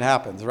of thing that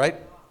happens, right?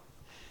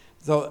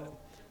 So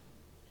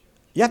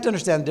you have to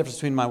understand the difference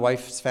between my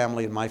wife's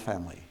family and my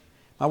family.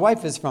 My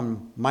wife is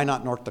from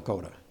Minot, North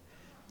Dakota.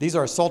 These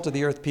are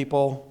salt-of-the-earth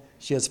people.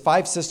 She has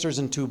 5 sisters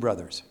and 2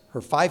 brothers. Her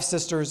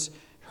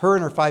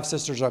and her 5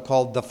 sisters are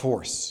called the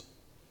Force.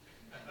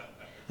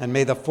 And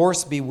may the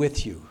Force be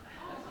with you,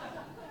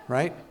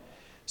 right?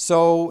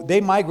 So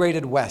they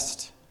migrated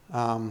west.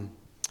 So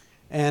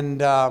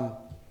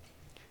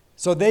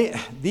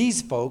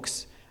these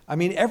folks, I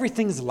mean,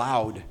 everything's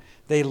loud.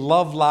 They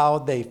love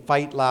loud, they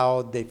fight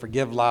loud, they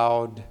forgive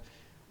loud.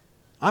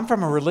 I'm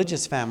from a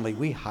religious family.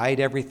 We hide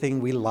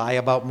everything. We lie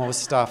about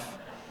most stuff.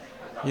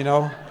 You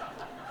know,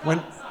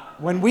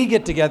 when we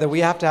get together, we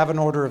have to have an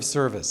order of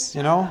service,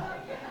 you know?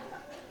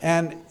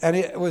 And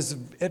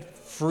it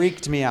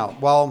freaked me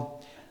out.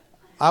 Well,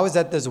 I was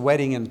at this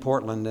wedding in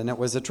Portland, and it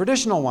was a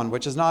traditional one,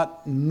 which is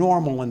not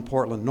normal in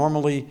Portland.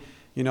 Normally,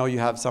 you know, you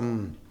have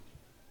some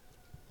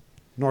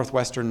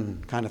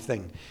Northwestern kind of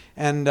thing.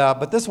 And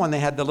but this one, they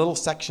had the little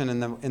section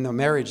in the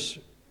marriage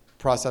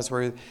process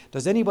where,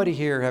 does anybody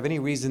here have any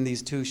reason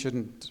these two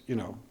shouldn't, you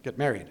know, get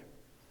married?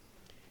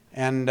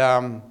 And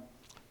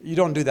you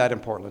don't do that in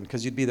Portland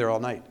because you'd be there all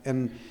night.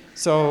 And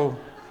so,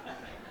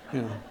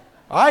 you know,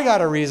 I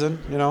got a reason,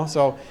 you know.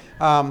 So,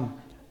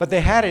 but they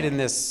had it in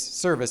this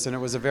service, and it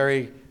was a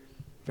very,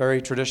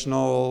 very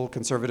traditional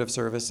conservative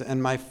service.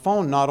 And my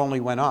phone not only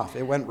went off,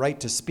 it went right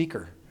to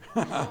speaker.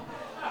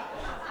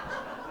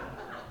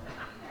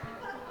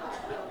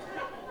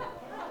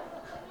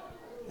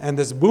 And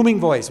this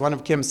booming voice, one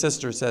of Kim's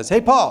sisters, says, "Hey,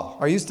 Paul,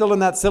 are you still in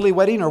that silly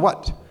wedding or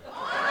what?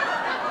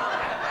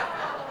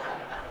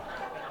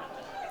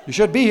 You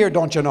should be here,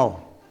 don't you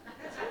know?"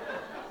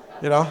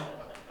 You know?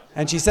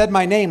 And she said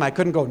my name. I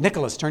couldn't go,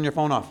 "Nicholas, turn your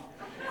phone off."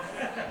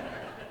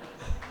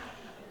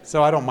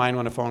 So I don't mind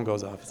when a phone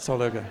goes off. It's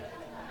totally good.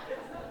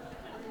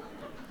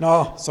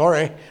 No,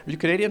 sorry. Are you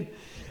Canadian?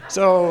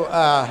 So,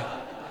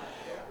 a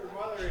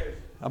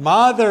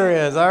mother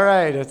is. All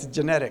right, it's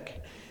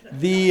genetic.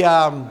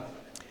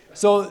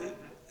 So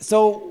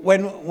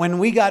when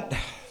we got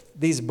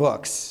these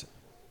books,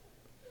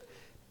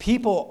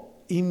 people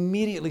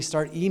immediately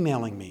start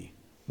emailing me.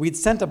 We'd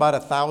sent about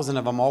 1,000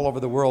 of them all over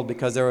the world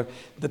because two of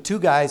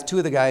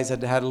the guys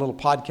had a little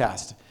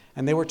podcast,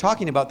 and they were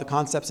talking about the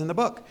concepts in the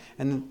book.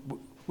 And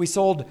we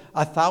sold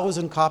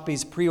 1,000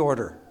 copies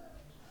pre-order,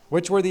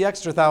 which were the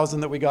extra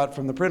 1,000 that we got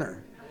from the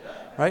printer,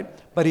 right?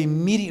 But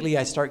immediately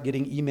I start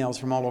getting emails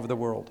from all over the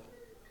world,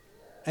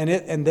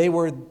 and they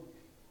were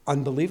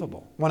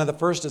unbelievable. One of the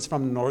first is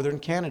from northern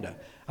Canada,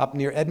 up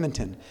near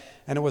Edmonton.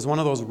 And it was one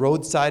of those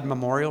roadside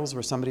memorials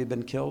where somebody had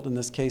been killed. In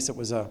this case, it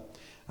was a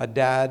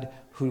dad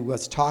who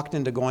was talked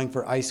into going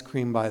for ice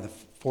cream by the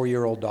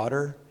 4-year-old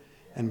daughter,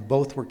 and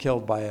both were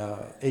killed by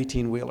a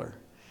 18-wheeler.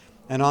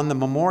 And on the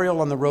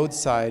memorial on the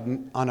roadside,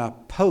 on a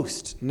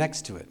post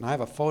next to it, and I have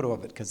a photo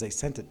of it because they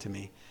sent it to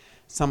me,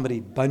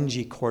 somebody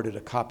bungee corded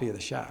a copy of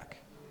The Shack.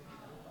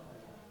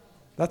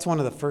 That's one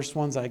of the first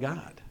ones I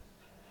got.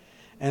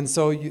 And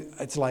so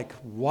it's like,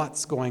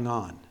 what's going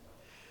on?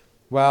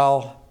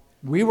 Well,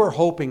 we were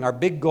hoping, our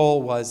big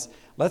goal was,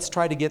 let's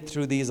try to get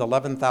through these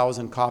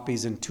 11,000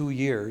 copies in 2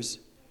 years,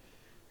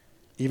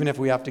 even if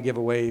we have to give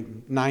away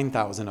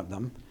 9,000 of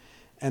them.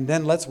 And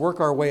then let's work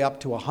our way up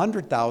to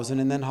 100,000,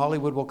 and then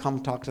Hollywood will come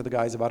talk to the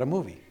guys about a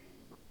movie.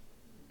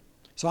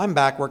 So I'm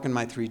back working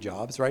my 3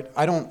 jobs, right?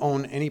 I don't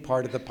own any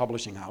part of the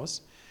publishing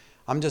house.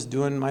 I'm just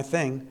doing my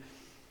thing.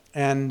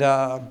 And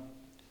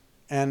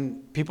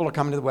people are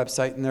coming to the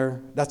website, and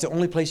that's the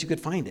only place you could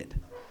find it.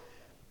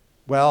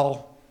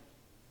 Well,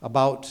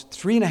 about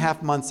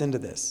 3.5 months into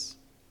this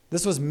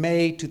was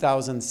May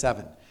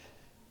 2007.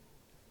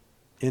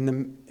 In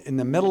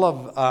the middle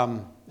of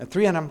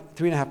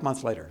 3.5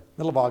 months later,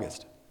 middle of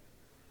August,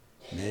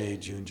 May,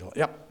 June, July.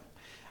 Yep.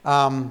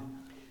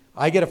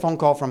 I get a phone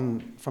call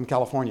from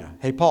California.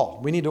 "Hey, Paul,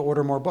 we need to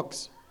order more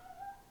books."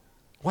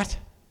 What?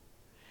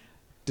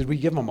 Did we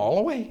give them all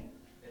away?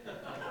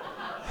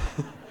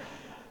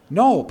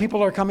 No,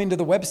 people are coming to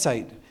the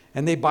website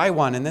and they buy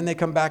one, and then they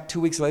come back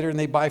 2 weeks later and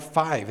they buy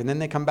 5, and then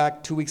they come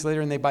back 2 weeks later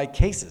and they buy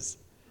cases.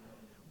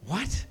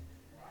 What?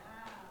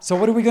 So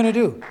what are we going to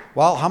do?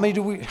 Well, how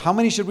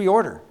many should we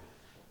order?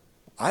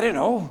 I don't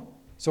know.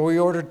 So we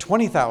ordered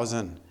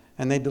 20,000,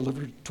 and they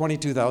delivered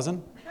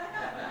 22,000.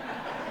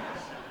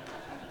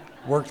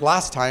 Worked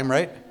last time,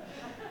 right?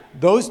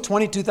 Those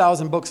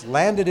 22,000 books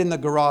landed in the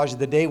garage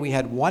the day we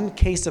had 1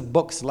 case of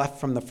books left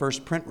from the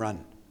first print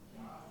run.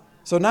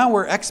 So now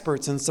we're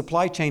experts in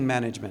supply chain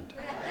management.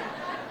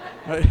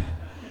 Right?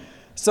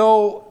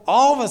 So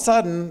all of a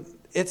sudden,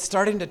 it's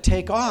starting to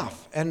take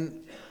off.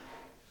 And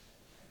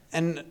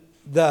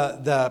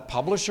the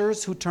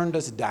publishers who turned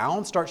us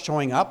down start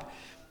showing up.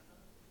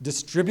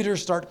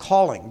 Distributors start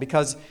calling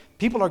because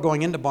people are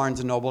going into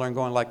Barnes & Noble and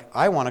going like,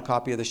 "I want a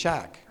copy of The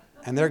Shack."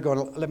 And they're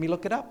going, "Let me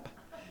look it up."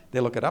 They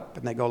look it up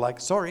and they go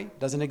like, "Sorry,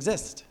 doesn't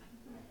exist."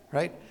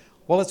 Right?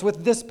 Well, it's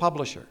with this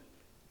publisher.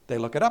 They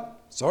look it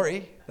up.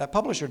 "Sorry, that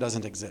publisher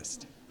doesn't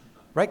exist."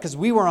 Right? Because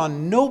we were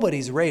on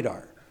nobody's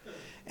radar.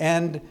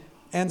 And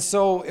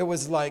so it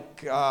was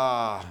like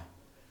Barnes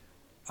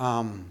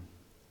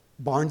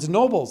 &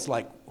 Noble's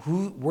like,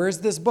 where's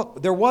this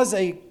book? There was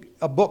a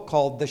book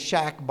called The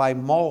Shack by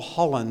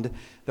Mulholland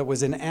that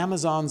was in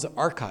Amazon's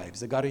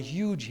archives. It got a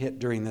huge hit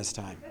during this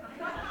time.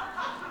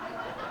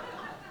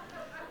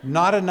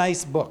 Not a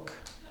nice book.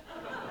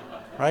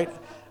 Right?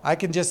 I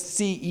can just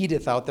see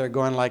Edith out there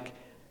going like,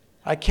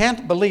 "I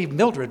can't believe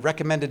Mildred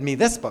recommended me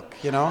this book,"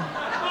 you know?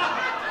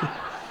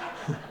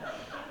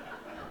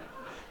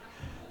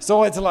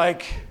 So it's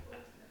like,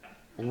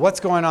 what's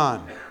going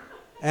on?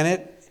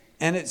 And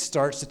And it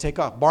starts to take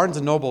off. Barnes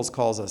 & Nobles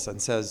calls us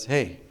and says,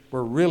 hey,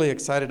 we're really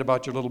excited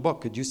about your little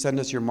book. Could you send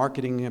us your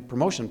marketing and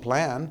promotion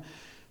plan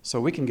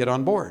so we can get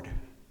on board?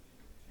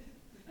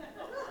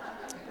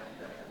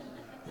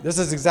 This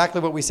is exactly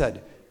what we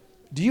said.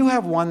 Do you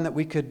have one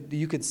that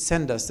you could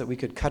send us that we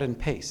could cut and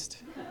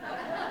paste?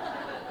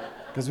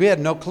 Because we had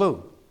no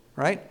clue,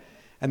 right?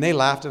 And they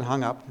laughed and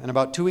hung up. And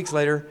about 2 weeks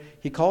later,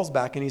 he calls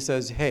back and he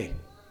says, hey,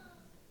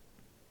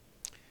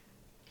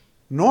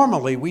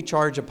 normally we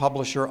charge a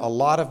publisher a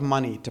lot of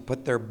money to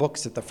put their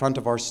books at the front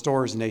of our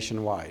stores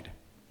nationwide.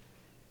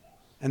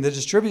 And the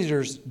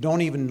distributors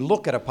don't even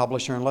look at a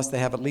publisher unless they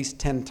have at least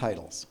 10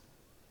 titles,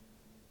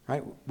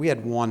 right? We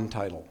had 1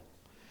 title.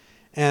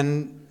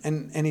 And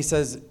he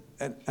says,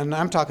 and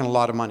I'm talking a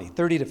lot of money,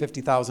 $30,000 to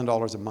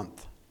 $50,000 a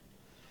month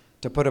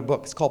to put a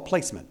book. It's called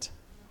placement,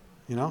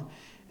 you know?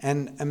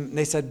 And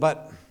they said,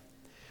 but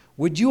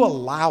would you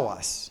allow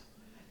us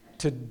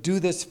to do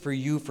this for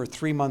you for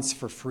 3 months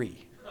for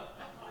free?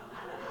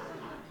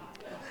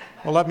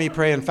 Well, let me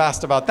pray and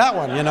fast about that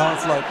one, you know?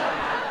 It's like,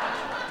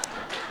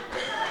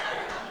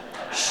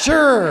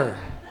 sure.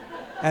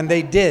 And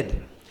they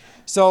did.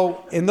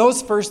 So in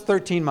those first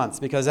 13 months,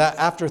 because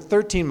after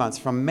 13 months,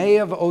 from May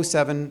of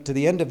 07 to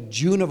the end of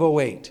June of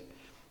 08,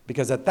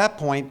 because at that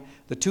point,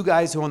 the 2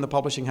 guys who owned the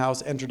publishing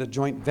house entered a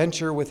joint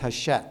venture with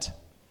Hachette,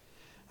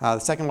 the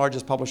second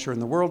largest publisher in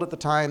the world at the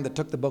time, that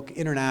took the book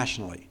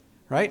internationally,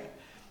 right?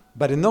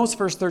 But in those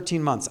first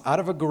 13 months, out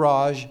of a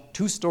garage,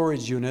 2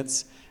 storage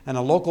units, and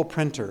a local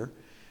printer,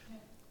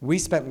 we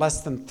spent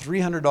less than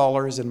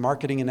 $300 in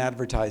marketing and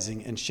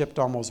advertising and shipped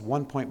almost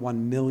 1.1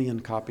 million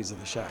copies of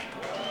The Shack.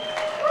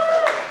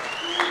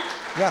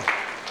 Yeah.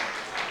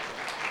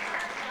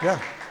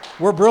 Yeah.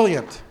 We're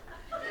brilliant.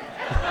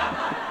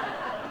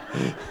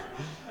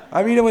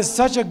 I mean, it was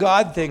such a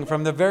God thing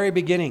from the very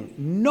beginning.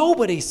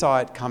 Nobody saw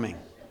it coming.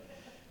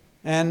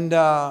 And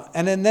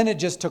then it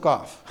just took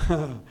off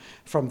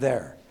from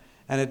there.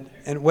 And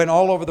it went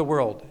all over the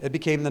world. It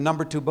became the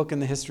number 2 book in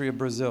the history of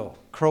Brazil.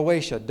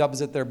 Croatia dubs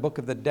it their book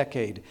of the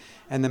decade.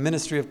 And the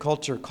Ministry of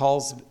Culture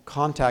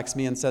contacts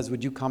me and says,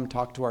 would you come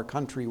talk to our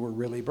country? We're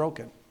really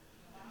broken.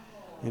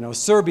 You know,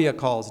 Serbia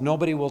calls.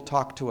 Nobody will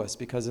talk to us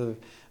because of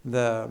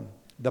the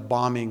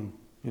bombing,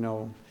 you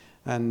know.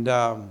 And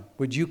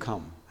would you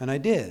come? And I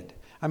did.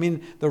 I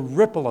mean, the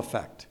ripple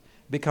effect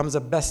becomes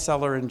a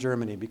bestseller in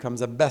Germany,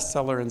 becomes a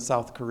bestseller in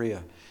South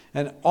Korea,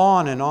 and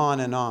on and on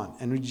and on.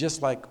 And we're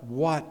just like,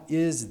 what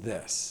is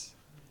this?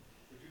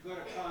 Would you go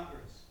to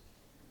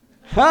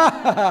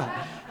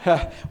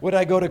Congress? Would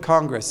I go to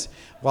Congress?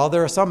 Well,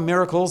 there are some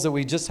miracles that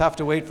we just have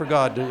to wait for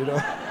God to, you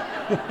know.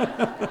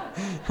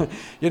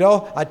 You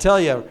know, I tell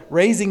you,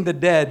 raising the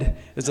dead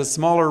is a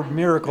smaller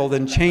miracle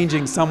than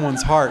changing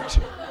someone's heart.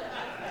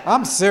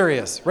 I'm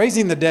serious.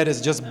 Raising the dead is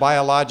just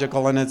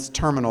biological and it's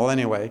terminal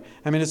anyway.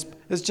 I mean,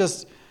 it's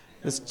just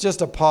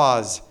a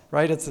pause,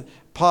 right? It's a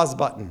pause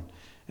button.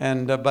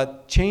 And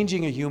but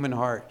changing a human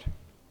heart,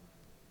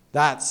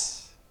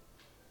 that's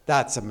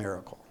a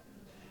miracle.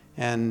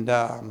 And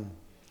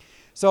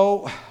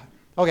so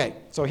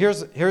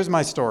here's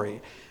my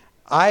story.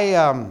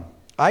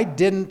 I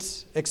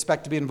didn't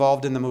expect to be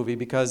involved in the movie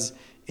because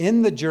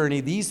in the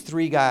journey, these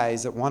 3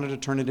 guys that wanted to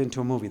turn it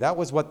into a movie, that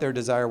was what their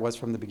desire was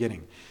from the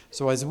beginning.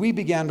 So as we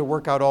began to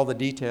work out all the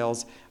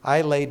details,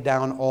 I laid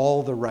down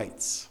all the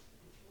rights.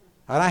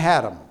 And I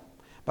had them,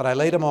 but I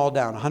laid them all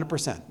down,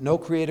 100%. No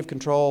creative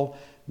control,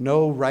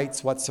 no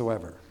rights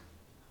whatsoever.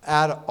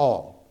 At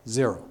all.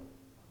 0.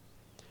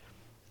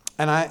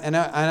 And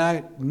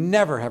I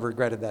never have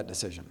regretted that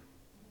decision.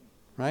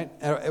 Right?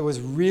 It was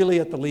really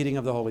at the leading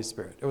of the Holy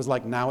Spirit. It was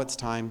like, now it's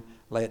time,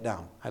 lay it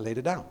down. I laid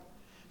it down.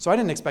 So I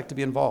didn't expect to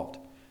be involved.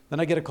 Then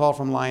I get a call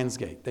from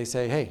Lionsgate. They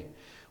say, hey,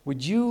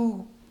 would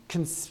you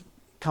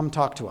come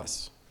talk to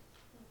us?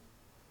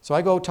 So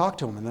I go talk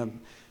to them in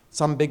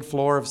some big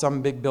floor of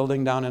some big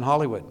building down in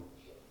Hollywood.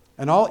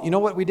 And you know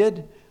what we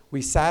did?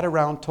 We sat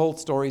around, told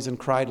stories, and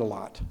cried a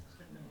lot.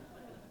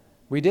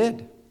 We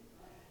did.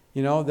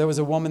 You know, there was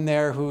a woman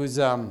there whose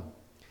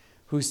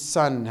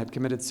son had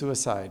committed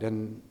suicide,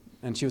 and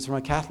she was from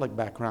a Catholic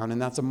background,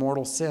 and that's a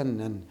mortal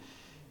sin.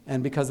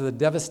 And because of the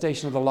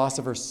devastation of the loss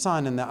of her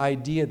son and the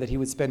idea that he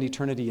would spend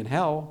eternity in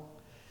hell,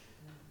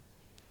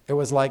 it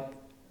was like,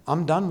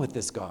 I'm done with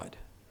this God,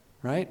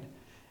 right?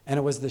 And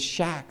it was the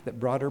Shack that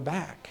brought her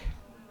back,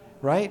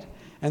 right?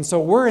 And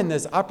so we're in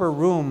this upper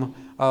room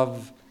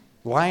of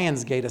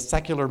Lionsgate, a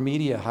secular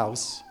media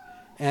house,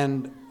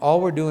 and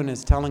all we're doing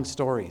is telling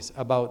stories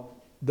about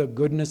the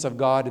goodness of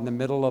God in the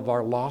middle of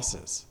our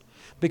losses.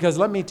 Because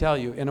let me tell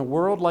you, in a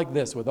world like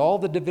this, with all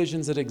the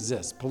divisions that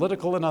exist,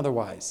 political and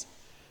otherwise,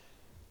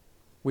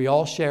 we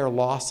all share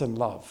loss and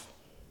love.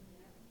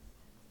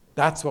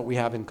 That's what we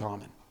have in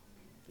common,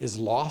 is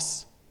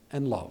loss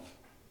and love.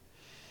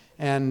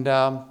 And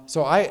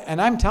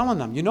I'm telling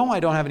them, you know,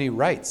 I don't have any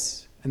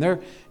rights. And there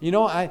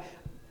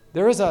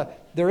is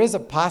a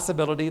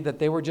possibility that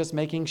they were just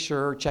making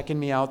sure, checking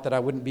me out, that I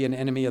wouldn't be an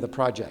enemy of the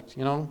project.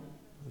 You know,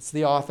 it's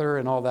the author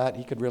and all that.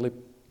 He could really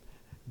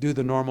do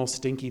the normal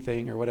stinky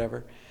thing or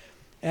whatever.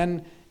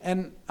 And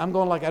And I'm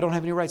going like, I don't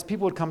have any rights.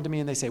 People would come to me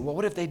and they say, well,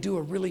 what if they do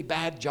a really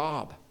bad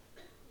job?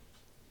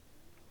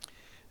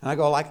 And I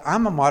go like,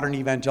 I'm a modern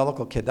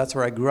evangelical kid. That's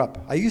where I grew up.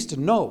 I used to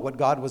know what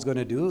God was going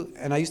to do,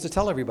 and I used to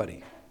tell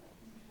everybody.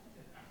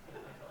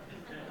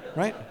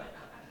 Right?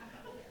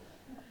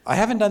 I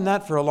haven't done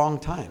that for a long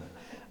time.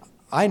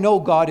 I know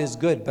God is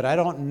good, but I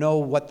don't know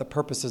what the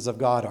purposes of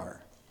God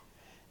are.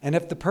 And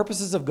if the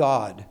purposes of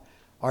God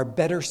are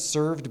better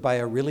served by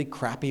a really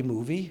crappy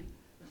movie,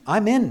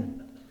 I'm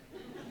in.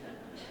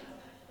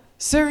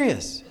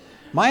 Serious.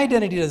 My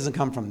identity doesn't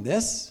come from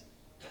this,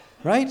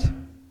 right?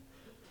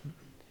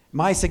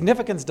 My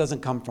significance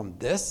doesn't come from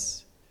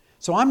this.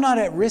 So I'm not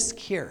at risk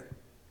here.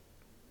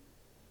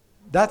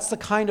 That's the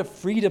kind of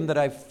freedom that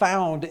I've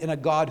found in a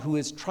God who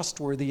is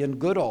trustworthy and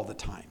good all the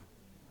time.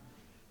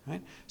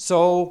 Right?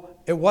 So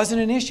it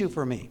wasn't an issue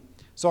for me.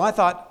 So I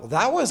thought, well,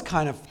 that was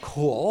kind of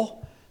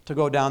cool to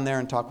go down there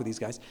and talk with these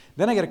guys.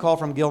 Then I get a call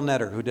from Gil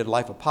Netter, who did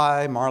Life of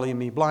Pi, Marley and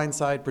Me,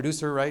 Blindside,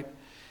 producer, right?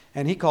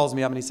 And he calls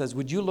me up and he says,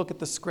 would you look at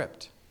the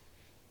script?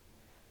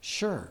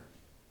 Sure.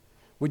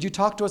 Would you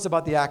talk to us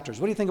about the actors?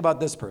 What do you think about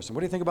this person?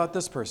 What do you think about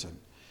this person?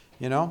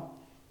 You know?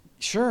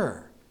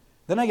 Sure.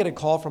 Then I get a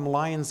call from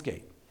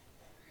Lionsgate.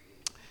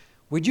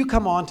 Would you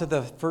come on to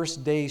the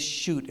first day's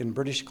shoot in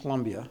British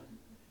Columbia?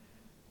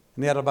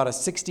 And they had about a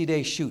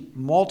 60-day shoot,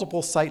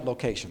 multiple site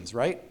locations,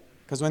 right?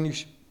 Because when you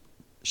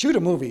shoot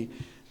a movie,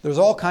 there's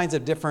all kinds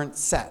of different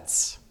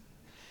sets.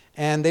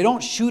 And they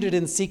don't shoot it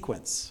in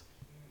sequence,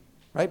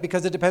 right?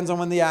 Because it depends on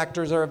when the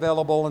actors are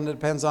available, and it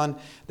depends on,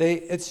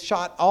 it's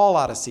shot all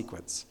out of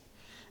sequence.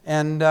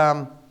 And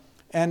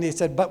they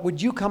said, but would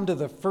you come to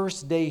the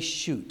first day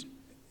shoot?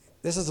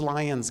 This is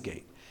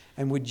Lionsgate.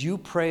 And would you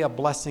pray a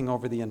blessing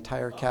over the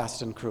entire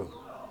cast and crew?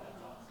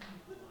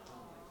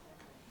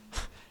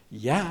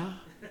 Yeah.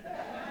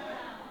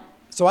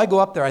 So I go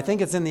up there. I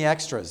think it's in the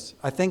extras.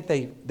 I think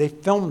they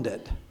filmed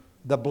it,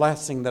 the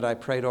blessing that I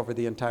prayed over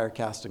the entire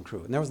cast and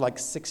crew. And there was like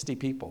 60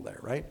 people there,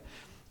 right?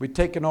 They had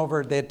taken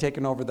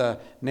over the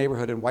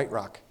neighborhood in White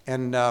Rock.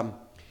 And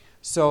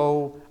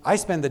so I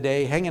spend the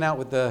day hanging out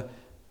with the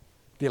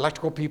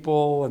electrical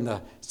people and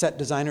the set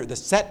designer. The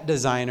set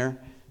designer,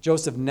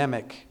 Joseph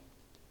Nemec,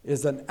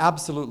 is an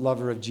absolute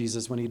lover of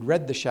Jesus. When he'd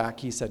read The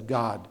Shack, he said,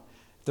 God,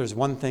 if there's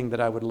one thing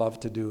that I would love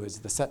to do is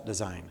the set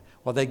design.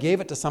 Well, they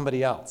gave it to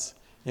somebody else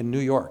in New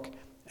York.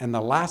 And the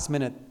last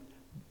minute,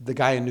 the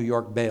guy in New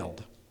York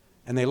bailed.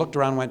 And they looked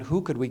around and went,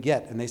 who could we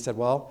get? And they said,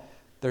 well,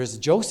 there's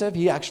Joseph.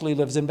 He actually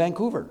lives in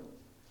Vancouver,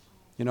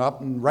 you know, up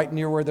right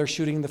near where they're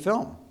shooting the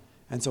film.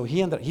 And so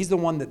he's the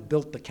one that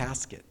built the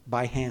casket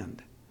by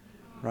hand,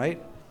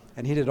 right?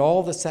 And he did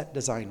all the set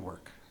design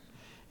work.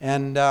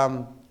 And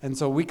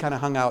so we kind of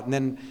hung out. And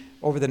then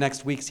over the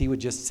next weeks, he would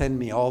just send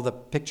me all the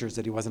pictures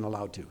that he wasn't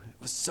allowed to. It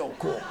was so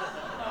cool.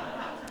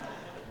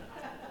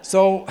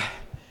 So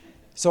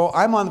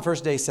I'm on the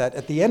first day set.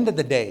 At the end of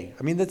the day,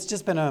 I mean, it's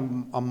just been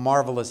a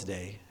marvelous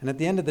day. And at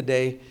the end of the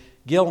day,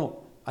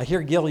 I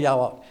hear Gil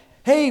yell out,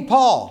 hey,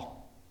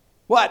 Paul,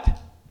 what? Do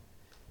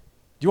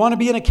you want to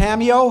be in a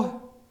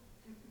cameo?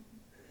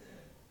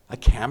 A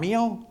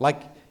cameo?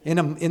 Like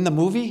in the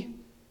movie?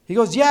 He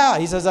goes, yeah.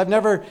 He says, I've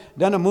never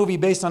done a movie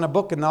based on a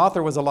book and the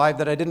author was alive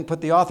that I didn't put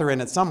the author in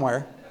it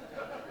somewhere.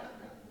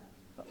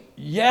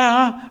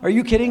 Yeah? Are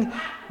you kidding?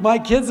 My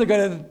kids they're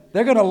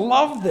gonna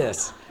love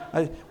this.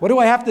 What do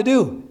I have to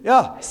do?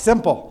 Yeah,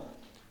 simple.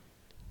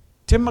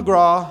 Tim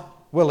McGraw,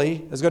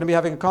 Willie, is going to be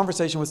having a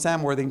conversation with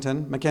Sam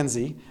Worthington,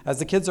 Mackenzie, as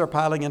the kids are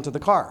piling into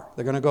the car.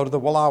 They're going to go to the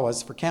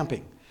Wallawas for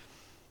camping.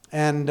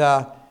 And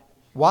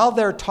while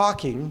they're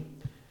talking,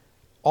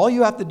 all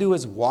you have to do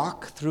is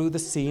walk through the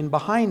scene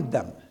behind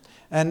them.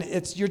 And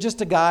you're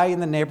just a guy in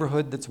the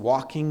neighborhood that's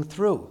walking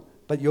through,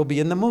 but you'll be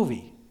in the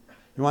movie.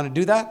 You want to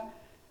do that?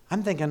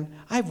 I'm thinking,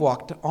 I've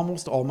walked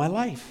almost all my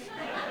life.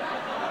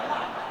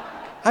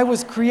 I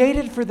was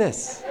created for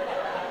this,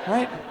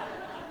 right?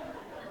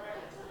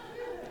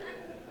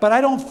 But I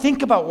don't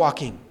think about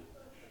walking.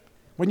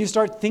 When you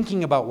start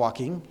thinking about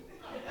walking,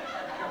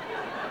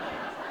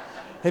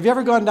 have you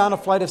ever gone down a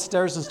flight of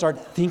stairs and start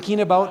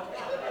thinking about?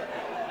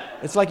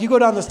 It's like you go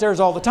down the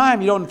stairs all the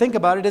time, you don't think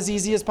about it, as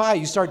easy as pie.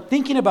 You start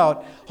thinking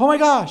about, oh my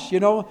gosh,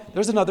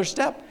 there's another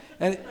step.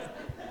 And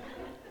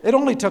it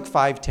only took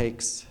 5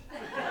 takes.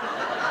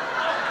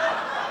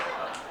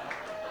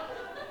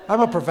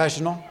 I'm a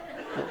professional.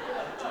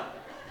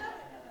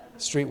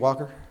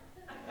 Streetwalker.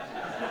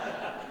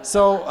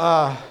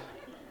 So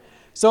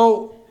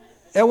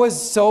it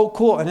was so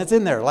cool, and it's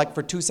in there like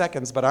for 2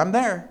 seconds, but I'm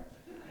there.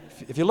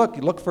 If you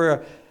look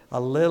for a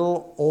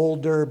little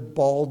older,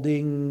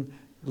 balding,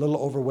 little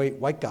overweight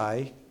white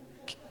guy.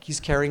 He's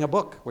carrying a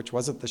book, which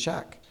wasn't The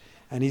Shack,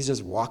 and he's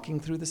just walking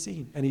through the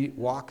scene, and he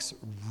walks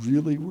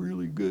really,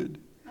 really good.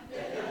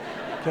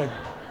 Okay.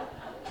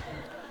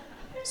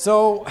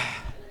 So,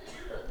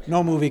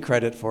 no movie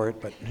credit for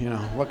it, but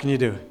what can you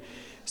do?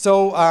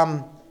 So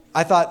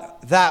I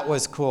thought that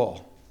was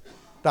cool.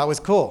 That was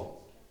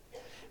cool.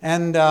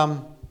 And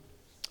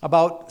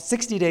about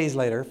 60 days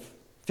later,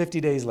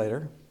 50 days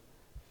later,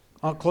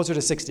 closer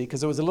to 60,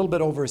 because it was a little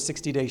bit over a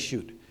 60-day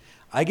shoot,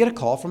 I get a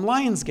call from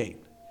Lionsgate.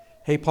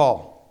 Hey,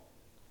 Paul,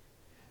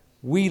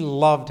 we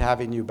loved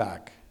having you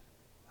back.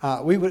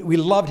 We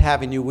loved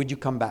having you. Would you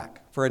come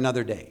back for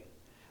another day?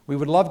 We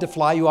would love to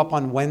fly you up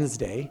on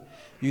Wednesday.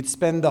 You'd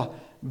spend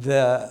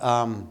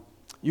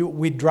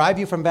we'd drive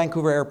you from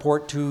Vancouver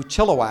Airport to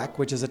Chilliwack,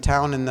 which is a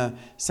town in the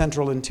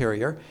central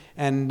interior,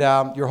 and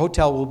your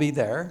hotel will be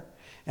there.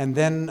 And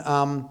then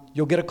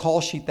you'll get a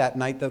call sheet that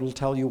night that will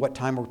tell you what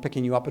time we're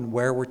picking you up and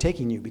where we're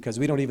taking you, because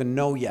we don't even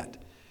know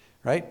yet,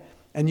 right?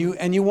 And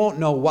you won't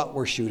know what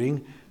we're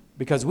shooting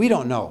because we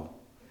don't know.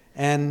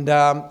 And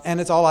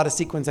it's all out of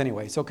sequence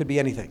anyway, so it could be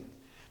anything.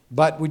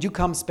 But would you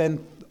come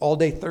spend all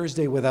day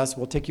Thursday with us?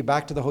 We'll take you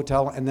back to the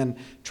hotel, and then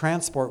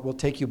transport will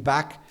take you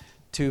back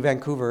to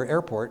Vancouver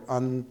Airport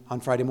on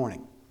Friday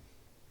morning.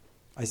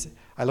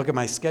 I look at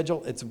my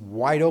schedule, it's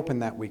wide open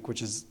that week,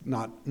 which is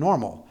not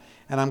normal.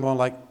 And I'm going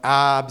like,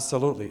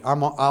 absolutely,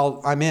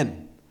 I'm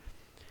in.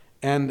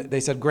 And they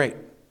said, great,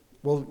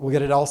 we'll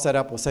get it all set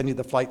up, we'll send you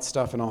the flight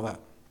stuff and all that,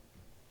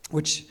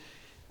 which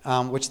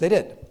they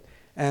did.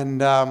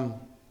 And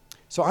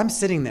so I'm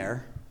sitting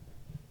there,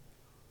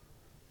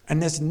 and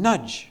this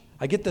nudge,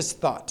 I get this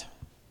thought.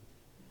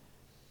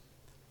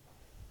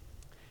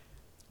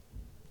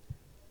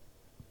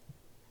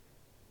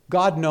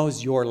 God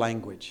knows your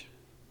language.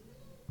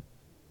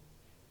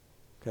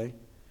 Okay?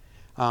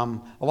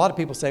 A lot of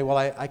people say, well,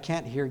 I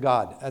can't hear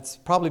God. That's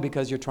probably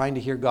because you're trying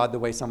to hear God the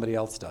way somebody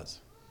else does.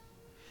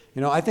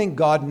 You know, I think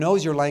God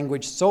knows your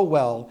language so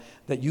well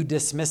that you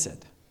dismiss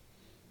it.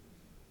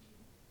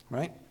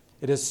 Right?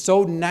 It is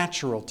so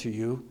natural to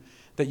you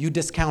that you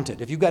discount it.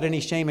 If you've got any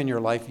shame in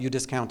your life, you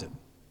discount it.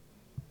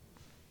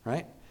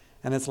 Right?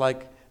 And it's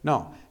like,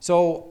 no.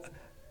 So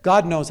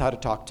God knows how to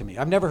talk to me.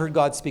 I've never heard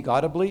God speak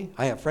audibly.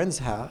 I have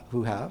friends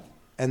who have,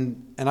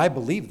 and I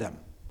believe them.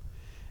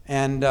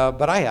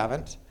 But I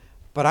haven't.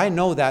 But I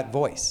know that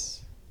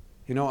voice.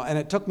 You know, and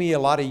it took me a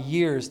lot of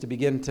years to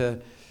begin to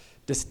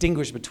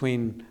distinguish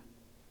between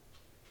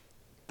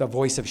the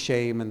voice of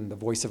shame and the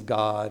voice of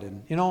God,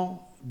 and, you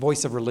know,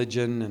 voice of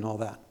religion and all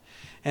that.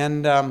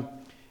 And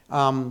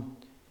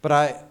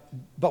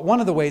but one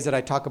of the ways that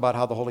I talk about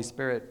how the Holy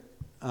Spirit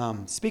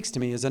speaks to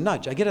me is a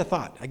nudge. I get a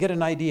thought. I get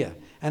an idea.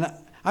 And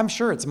I'm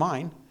sure it's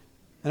mine.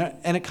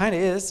 And it kind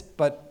of is,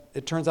 but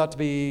it turns out to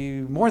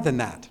be more than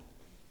that.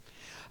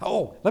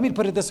 Oh, let me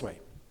put it this way.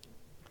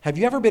 Have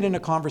you ever been in a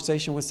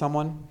conversation with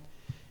someone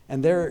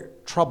and they're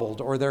troubled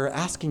or they're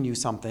asking you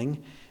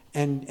something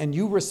and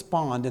you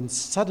respond, and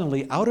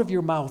suddenly out of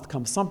your mouth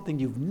comes something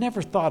you've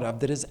never thought of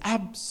that is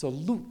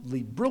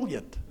absolutely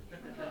brilliant?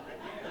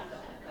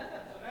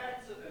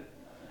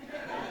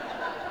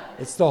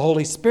 It's the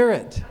Holy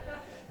Spirit.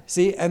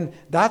 See, and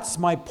that's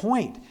my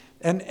point.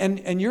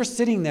 And you're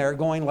sitting there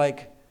going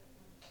like,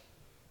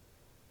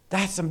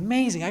 that's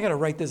amazing. I got to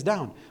write this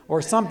down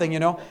or something, you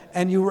know.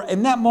 And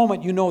in that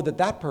moment, you know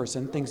that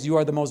person thinks you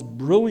are the most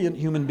brilliant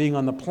human being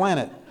on the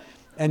planet,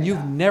 and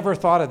you've never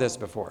thought of this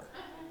before,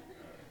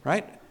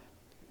 right?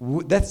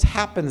 That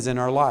happens in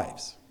our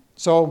lives.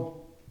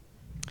 So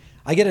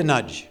I get a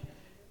nudge,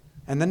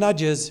 and the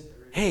nudge is,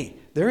 hey,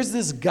 there is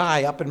this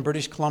guy up in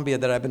British Columbia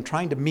that I've been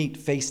trying to meet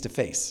face to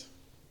face.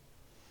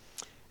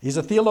 He's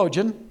a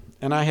theologian,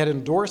 and I had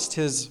endorsed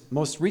his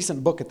most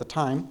recent book at the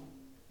time.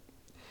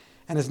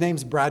 And his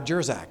name's Brad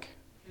Jersak.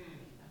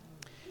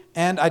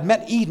 And I'd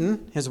met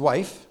Eden, his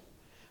wife,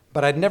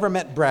 but I'd never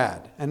met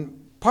Brad. And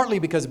partly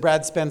because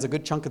Brad spends a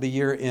good chunk of the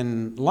year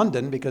in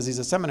London because he's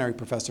a seminary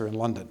professor in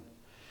London.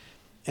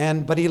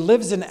 But he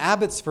lives in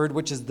Abbotsford,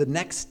 which is the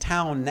next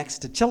town next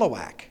to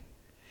Chilliwack.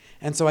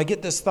 And so I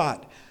get this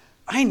thought,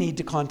 I need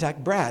to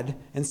contact Brad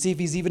and see if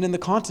he's even in the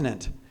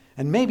continent.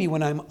 And maybe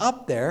when I'm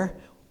up there,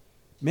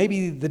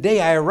 maybe the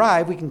day I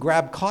arrive, we can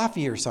grab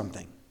coffee or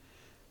something.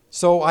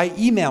 So I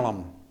email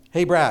him.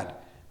 Hey, Brad.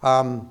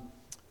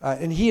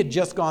 And he had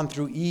just gone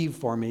through Eve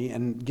for me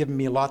and given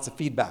me lots of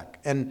feedback.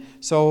 And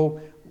so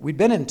we'd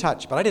been in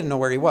touch, but I didn't know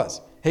where he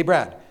was. Hey,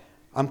 Brad,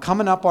 I'm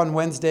coming up on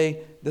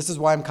Wednesday. This is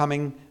why I'm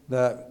coming,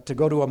 to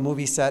go to a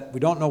movie set. We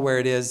don't know where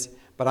it is,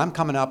 but I'm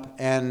coming up.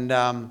 And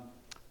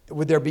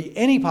would there be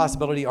any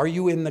possibility, are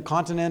you in the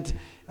continent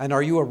and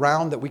are you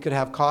around that we could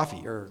have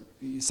coffee or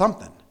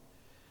something?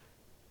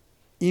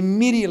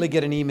 Immediately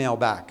get an email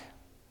back.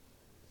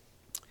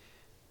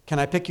 Can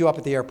I pick you up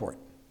at the airport?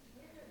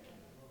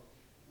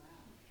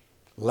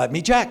 Let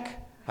me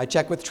check. I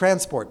check with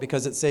transport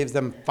because it saves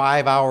them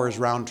 5 hours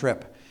round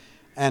trip.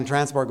 And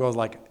transport goes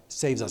like,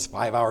 saves us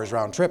 5 hours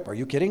round trip. Are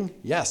you kidding?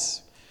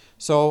 Yes.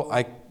 So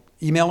I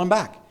email him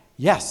back.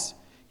 Yes.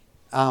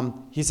 He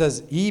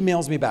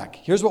emails me back.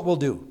 Here's what we'll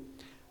do.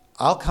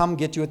 I'll come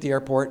get you at the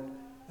airport,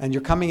 and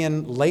you're coming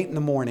in late in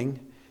the morning.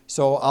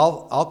 So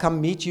I'll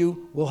come meet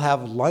you. We'll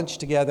have lunch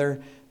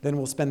together. Then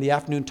we'll spend the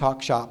afternoon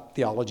talk shop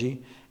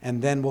theology. And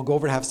then we'll go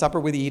over to have supper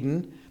with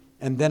Eden.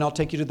 And then I'll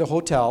take you to the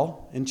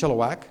hotel in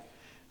Chilliwack.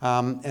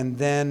 And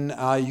then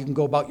you can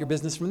go about your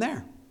business from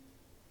there.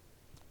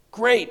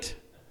 Great.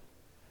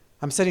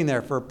 I'm sitting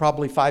there for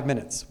probably 5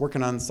 minutes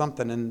working on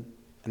something, and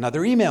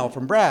another email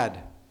from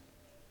Brad.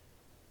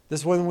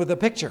 This one with a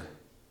picture.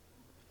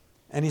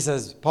 And he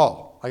says,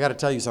 Paul, I got to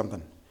tell you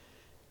something.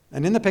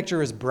 And in the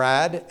picture is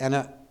Brad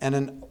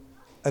and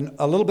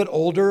a little bit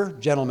older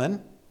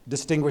gentleman,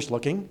 distinguished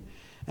looking.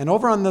 And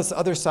over on this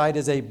other side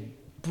is a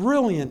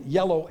brilliant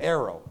yellow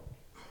arrow.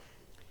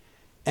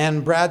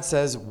 And Brad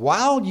says,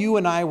 while you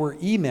and I were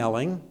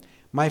emailing,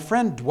 my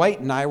friend Dwight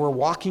and I were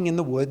walking in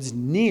the woods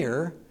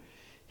near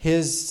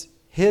his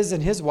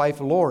and his wife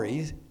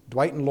Lori,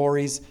 Dwight and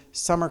Lori's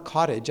summer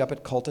cottage up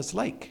at Cultus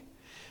Lake.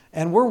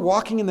 And we're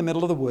walking in the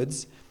middle of the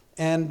woods,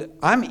 and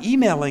I'm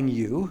emailing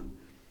you,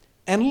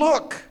 and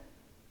look,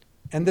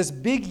 and this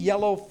big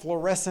yellow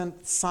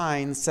fluorescent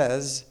sign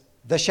says,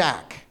 The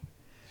Shack.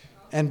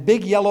 And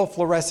big yellow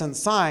fluorescent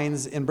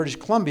signs in British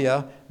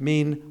Columbia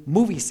mean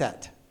movie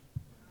set.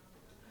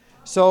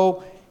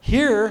 So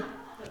here,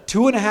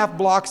 2.5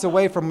 blocks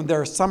away from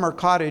their summer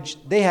cottage,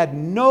 they had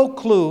no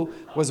clue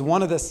was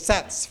one of the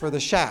sets for The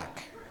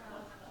Shack.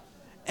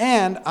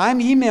 And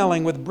I'm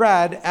emailing with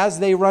Brad as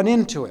they run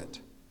into it.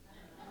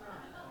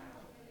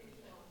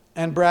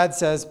 And Brad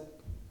says,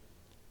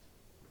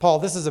 Paul,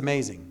 this is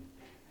amazing.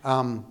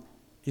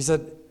 He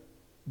said,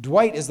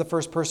 Dwight is the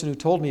first person who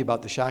told me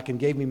about The Shack and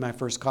gave me my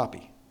first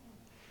copy.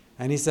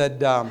 And he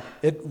said,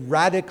 it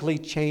radically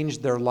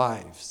changed their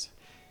lives.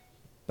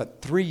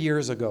 But 3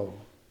 years ago,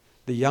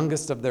 the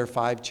youngest of their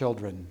 5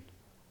 children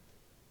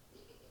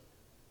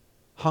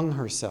hung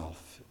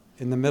herself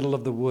in the middle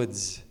of the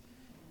woods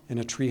in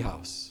a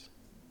treehouse,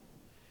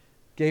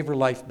 gave her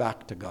life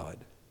back to God,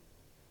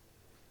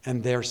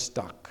 and they're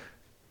stuck.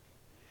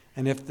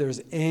 And if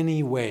there's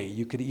any way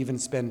you could even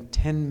spend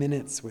 10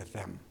 minutes with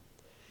them,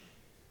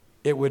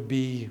 it would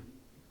be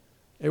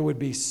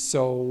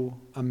so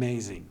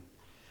amazing.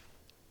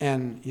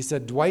 And he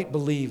said Dwight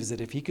believes that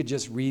if he could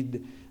just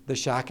read The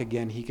Shack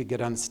again, he could get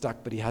unstuck,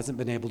 but he hasn't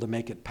been able to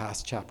make it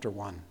past chapter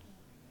 1.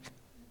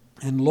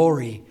 And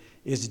Lori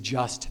is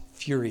just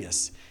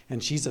furious,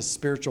 and she's a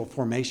spiritual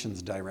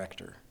formations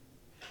director.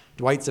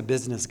 Dwight's a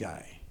business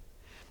guy,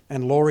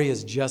 and Lori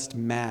is just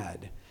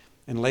mad.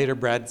 And later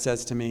Brad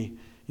says to me,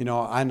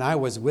 and I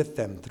was with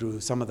them through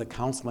some of the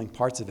counseling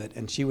parts of it,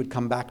 and she would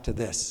come back to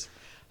this: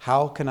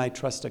 how can I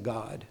trust a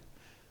God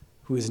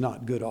who is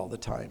not good all the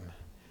time?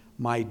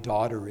 My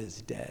daughter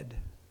is dead,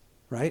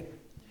 right?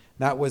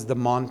 That was the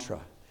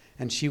mantra,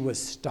 and she was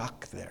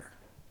stuck there.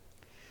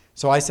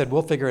 So I said,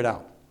 we'll figure it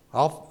out.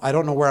 I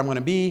don't know where I'm going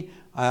to be,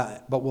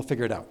 but we'll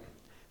figure it out.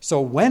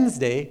 So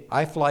Wednesday,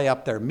 I fly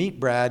up there, meet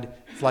Brad.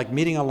 It's like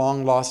meeting a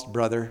long-lost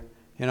brother,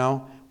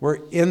 We're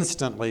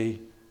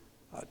instantly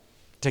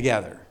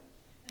together.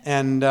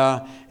 And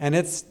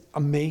it's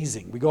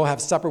amazing. We go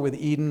have supper with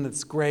Eden.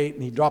 It's great.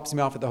 And he drops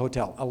me off at the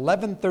hotel.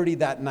 11:30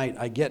 that night,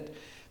 I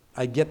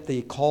get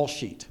the call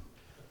sheet.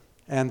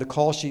 And the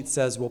call sheet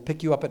says, we'll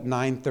pick you up at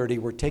 9:30.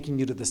 We're taking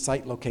you to the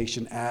site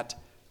location at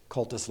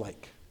Cultus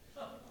Lake.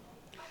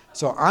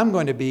 So I'm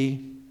going to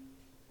be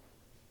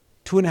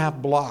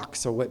 2.5 blocks,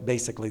 so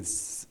basically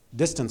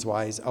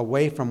distance-wise,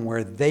 away from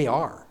where they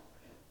are,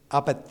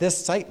 up at this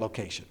site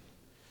location,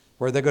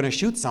 where they're going to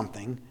shoot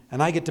something,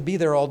 and I get to be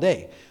there all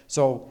day.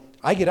 So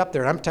I get up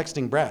there, and I'm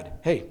texting Brad,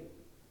 hey,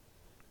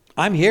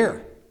 I'm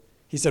here.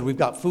 He said, we've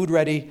got food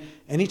ready.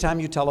 Anytime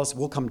you tell us,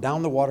 we'll come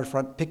down the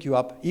waterfront, pick you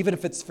up, even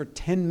if it's for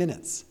 10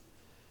 minutes.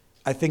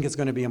 I think it's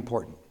going to be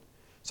important.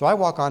 So I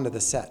walk onto the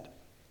set,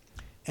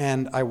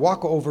 and I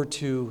walk over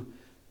to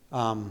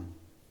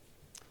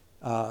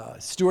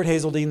Stuart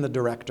Hazeldine, the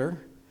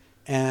director,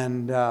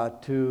 and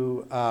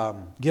to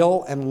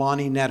Gil and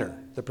Lonnie Netter,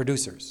 the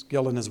producers,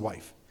 Gil and his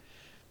wife.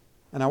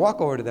 And I walk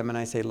over to them and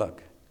I say,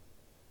 look,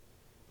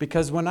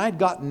 because when I'd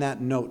gotten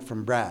that note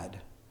from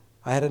Brad,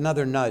 I had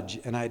another nudge,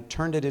 and I had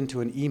turned it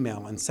into an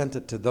email and sent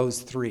it to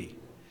those 3.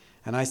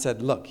 And I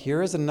said, look,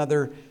 here is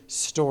another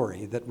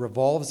story that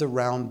revolves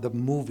around the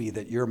movie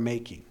that you're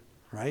making,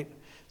 right?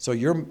 So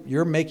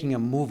you're making a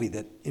movie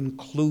that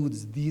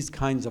includes these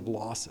kinds of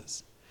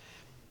losses.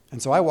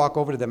 And so I walk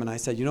over to them and I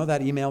said,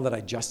 that email that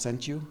I just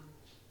sent you?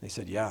 They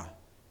said, yeah.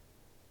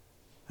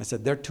 I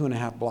said, they're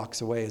 2.5 blocks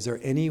away. Is there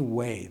any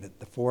way that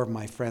the 4 of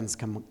my friends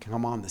can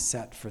come on the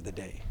set for the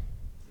day?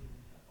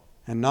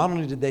 And not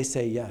only did they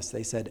say yes,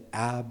 they said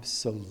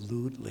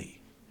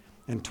absolutely.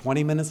 And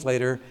 20 minutes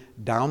later,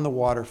 down the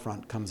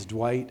waterfront comes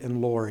Dwight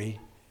and Lori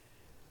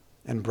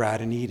and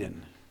Brad and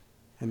Eden.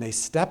 And they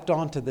stepped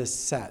onto this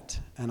set,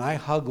 and I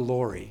hug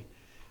Lori.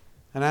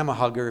 And I'm a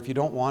hugger. If you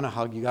don't want a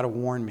hug, you got to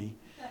warn me.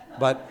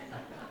 But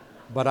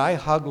I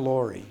hug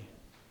Lori,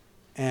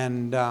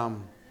 and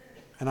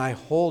I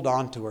hold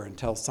on to her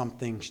until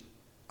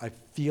I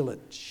feel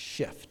it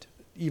shift,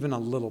 even a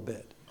little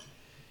bit.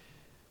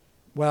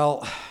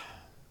 Well,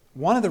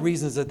 one of the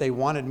reasons that they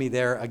wanted me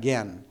there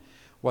again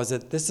was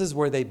that this is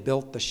where they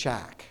built the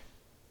shack.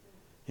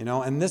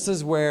 And this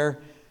is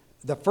where,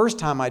 the first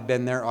time I'd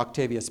been there,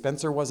 Octavia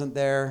Spencer wasn't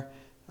there.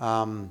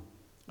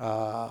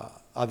 Aviva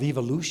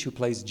Lush, who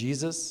plays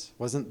Jesus,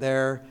 wasn't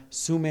there.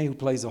 Sume, who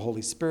plays the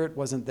Holy Spirit,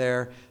 wasn't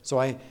there. So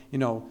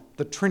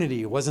the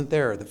Trinity wasn't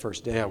there the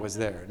first day I was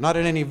there. Not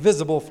in any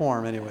visible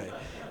form, anyway.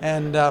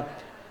 And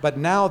but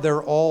now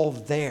they're all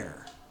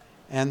there.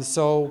 And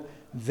so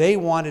they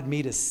wanted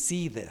me to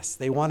see this.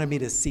 They wanted me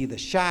to see the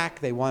shack.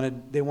 They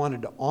wanted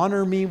to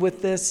honor me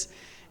with this.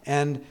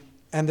 And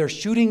they're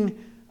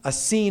shooting a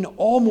scene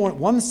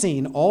one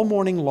scene all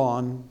morning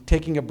long,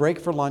 taking a break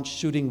for lunch,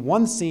 shooting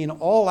one scene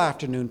all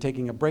afternoon,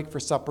 taking a break for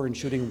supper, and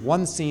shooting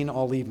one scene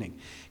all evening.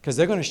 Because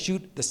they're going to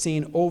shoot the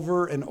scene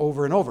over and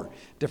over and over.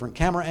 Different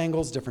camera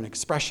angles, different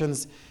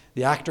expressions.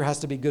 The actor has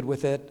to be good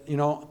with it,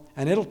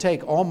 and it'll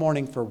take all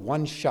morning for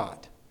one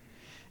shot.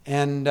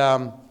 And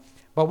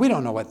but we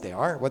don't know what they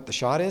are, what the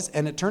shot is,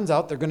 and it turns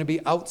out they're going to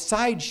be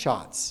outside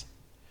shots,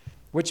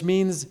 which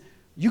means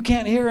you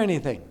can't hear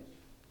anything.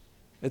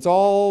 It's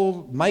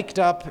all mic'd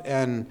up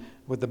and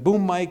with the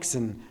boom mics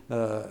and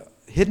the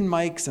hidden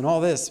mics and all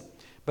this.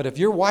 But if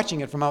you're watching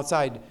it from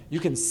outside, you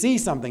can see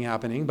something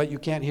happening, but you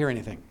can't hear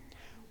anything.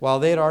 Well,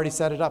 they had already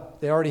set it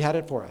up. They already had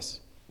it for us.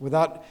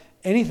 Without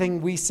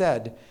anything we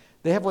said,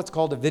 they have what's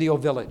called a video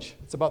village.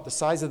 It's about the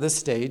size of this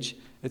stage.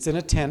 It's in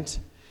a tent,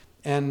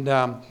 and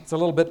it's a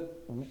little bit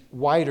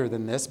wider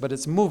than this, but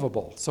it's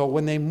movable. So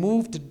when they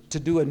move to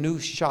do a new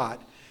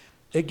shot,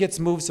 it gets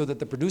moved so that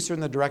the producer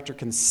and the director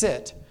can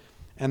sit,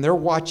 and they're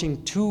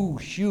watching two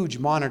huge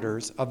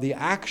monitors of the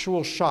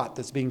actual shot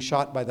that's being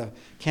shot by the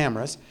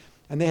cameras,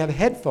 and they have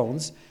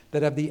headphones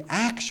that have the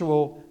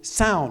actual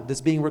sound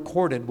that's being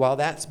recorded while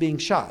that's being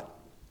shot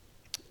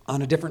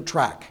on a different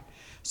track.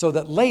 So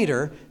that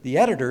later, the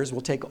editors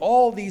will take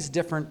all these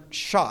different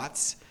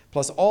shots,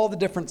 plus all the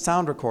different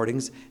sound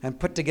recordings, and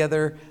put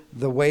together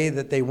the way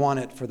that they want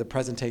it for the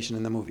presentation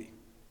in the movie.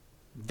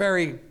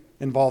 Very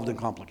involved and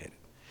complicated.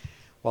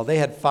 Well, they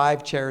had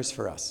 5 chairs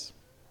for us,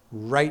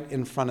 right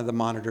in front of the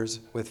monitors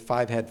with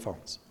 5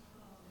 headphones.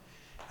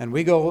 And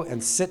we go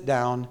and sit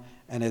down,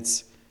 and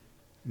it's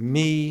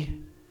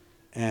me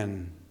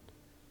and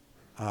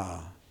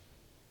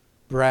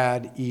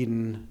Brad,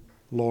 Eden,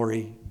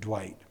 Lori,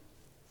 Dwight.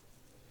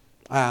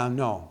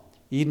 No,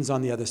 Eden's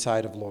on the other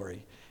side of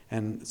Lori.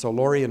 And so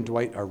Lori and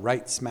Dwight are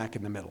right smack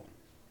in the middle,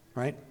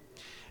 right?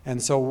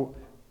 And so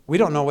we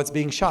don't know what's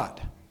being shot.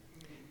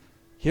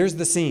 Here's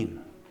the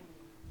scene.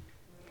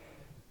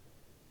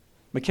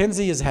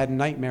 Mackenzie has had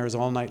nightmares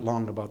all night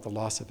long about the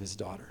loss of his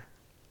daughter.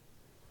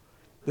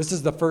 This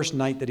is the first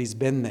night that he's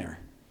been there,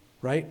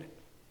 right?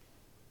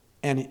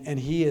 And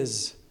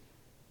he's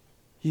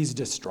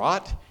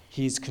distraught.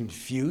 He's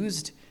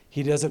confused.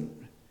 He doesn't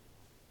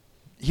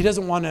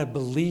want to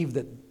believe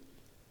that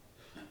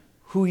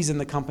who he's in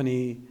the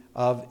company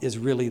of is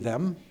really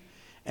them.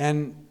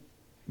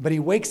 But he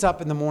wakes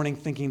up in the morning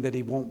thinking that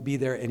he won't be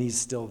there, and he's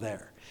still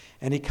there.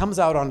 And he comes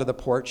out onto the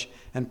porch,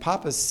 and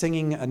Papa's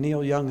singing a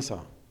Neil Young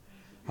song.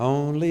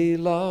 Only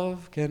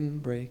love can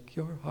break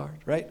your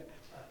heart, right?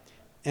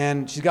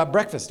 And she's got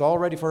breakfast all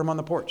ready for him on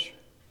the porch.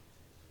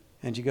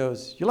 And she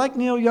goes, "You like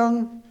Neil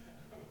Young?"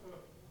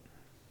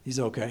 He's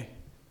okay.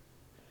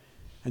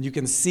 And you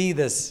can see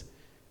this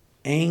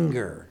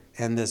anger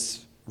and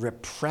this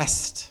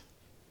repressed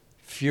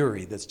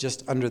fury that's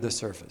just under the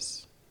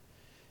surface.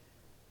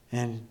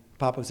 And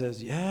Papa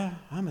says, "Yeah,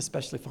 I'm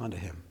especially fond of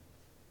him."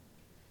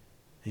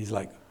 He's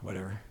like,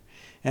 "Whatever."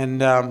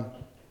 And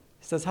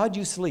he says, "How'd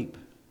you sleep?"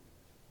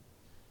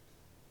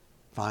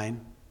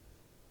 "Fine."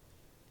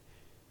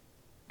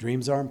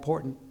 Dreams are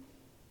important.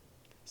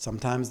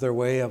 Sometimes they're a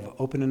way of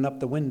opening up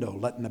the window,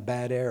 letting the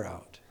bad air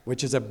out,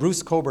 which is a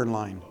Bruce Cockburn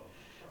line,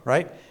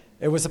 right?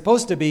 She was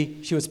supposed to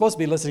be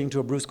listening to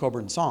a Bruce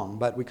Cockburn song,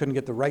 but we couldn't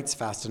get the rights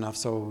fast enough,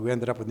 so we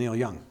ended up with Neil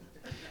Young,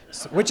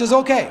 which is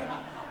okay.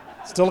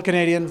 Still a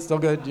Canadian, still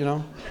good,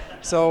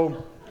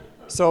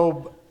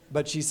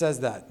 But she says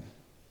that.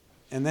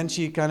 And then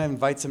she kind of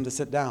invites him to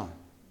sit down,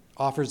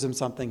 offers him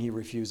something, he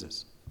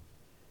refuses.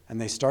 And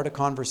they start a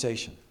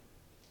conversation.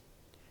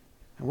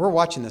 And we're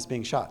watching this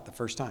being shot the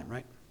first time,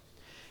 right?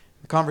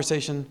 The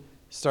conversation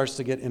starts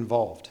to get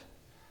involved.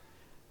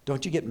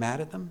 Don't you get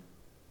mad at them?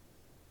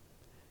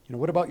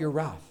 What about your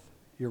wrath?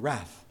 Your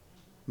wrath.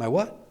 My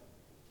what?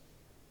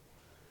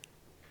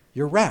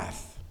 Your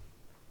wrath.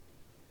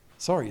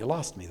 Sorry, you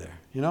lost me there,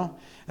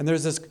 And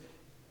there's this,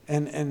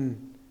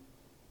 and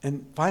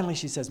finally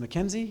she says,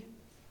 "Mackenzie,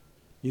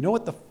 you know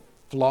what the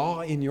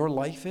flaw in your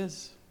life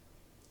is?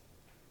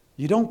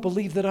 You don't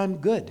believe that I'm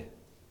good.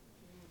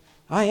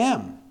 I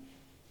am.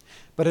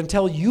 But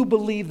until you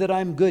believe that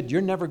I'm good,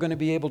 you're never going to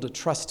be able to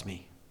trust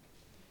me."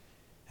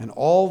 And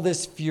all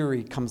this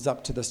fury comes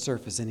up to the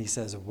surface, and he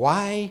says,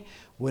 "Why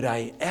would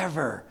I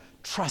ever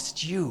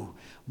trust you?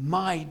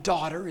 My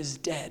daughter is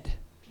dead,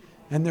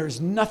 and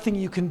there's nothing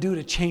you can do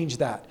to change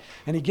that."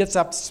 And he gets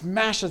up,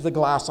 smashes the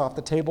glass off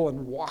the table,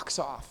 and walks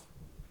off.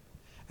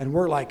 And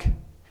we're like,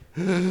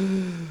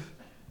 and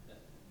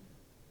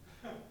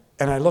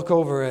I look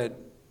over at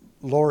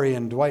Lori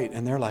and Dwight,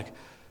 and they're like,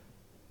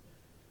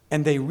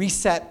 and they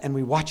reset, and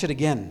we watch it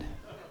again.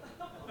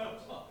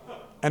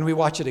 And we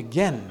watch it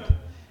again.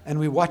 And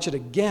we watch it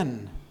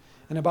again.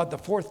 And about the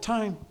 4th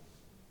time,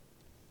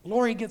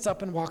 Lori gets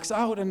up and walks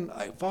out, and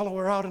I follow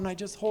her out, and I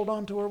just hold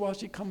on to her while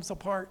she comes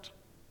apart.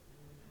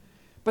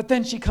 But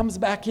then she comes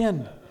back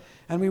in,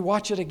 and we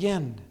watch it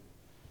again.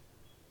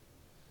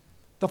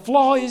 The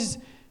flaw is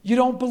you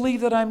don't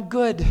believe that I'm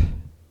good.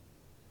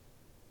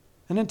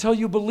 And until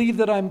you believe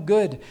that I'm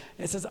good,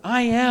 it says,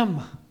 I am.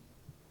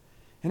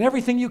 And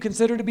everything you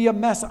consider to be a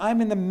mess,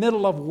 I'm in the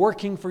middle of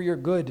working for your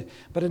good.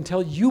 But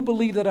until you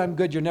believe that I'm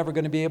good, you're never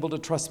going to be able to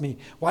trust me.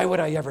 Why would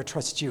I ever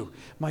trust you?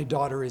 My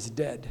daughter is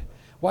dead.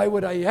 Why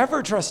would I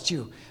ever trust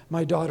you?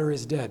 My daughter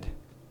is dead.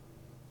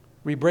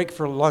 We break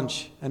for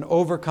lunch, and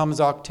over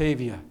comes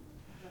Octavia.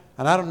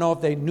 And I don't know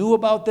if they knew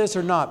about this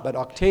or not, but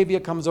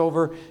Octavia comes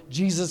over,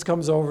 Jesus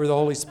comes over, the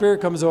Holy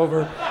Spirit comes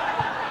over.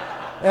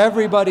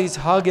 Everybody's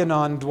hugging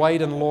on Dwight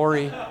and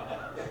Lori.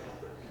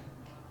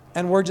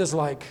 And we're just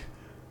like,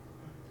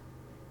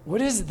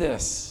 what is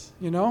this?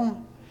 You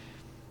know?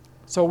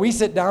 So we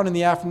sit down in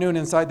the afternoon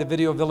inside the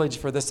Video Village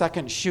for the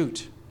second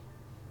shoot.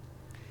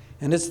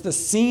 And it's the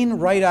scene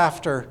right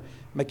after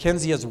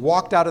Mackenzie has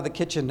walked out of the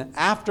kitchen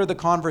after the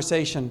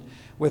conversation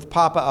with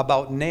Papa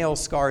about nail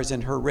scars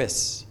in her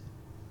wrists,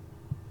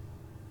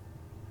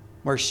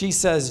 where she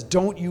says,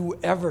 don't you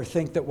ever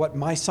think that what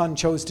my son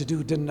chose to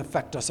do didn't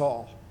affect us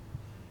all.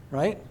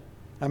 Right?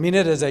 I mean,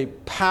 it is a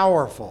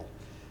powerful,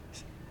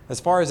 as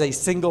far as a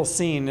single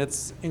scene,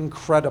 it's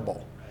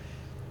incredible.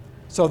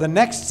 So the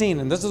next scene,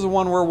 and this is the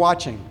one we're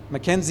watching,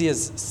 Mackenzie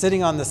is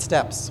sitting on the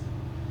steps.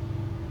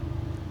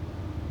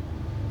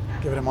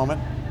 Give it a moment.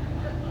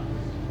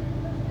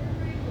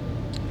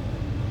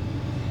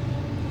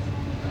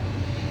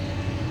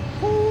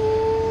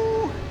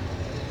 Ooh.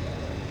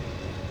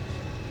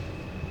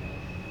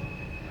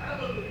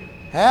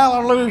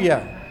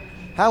 Hallelujah.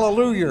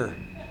 Hallelujah.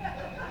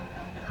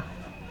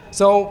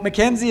 So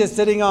Mackenzie is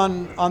sitting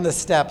on the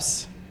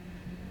steps.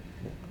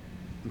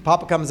 And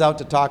Papa comes out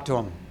to talk to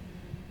him.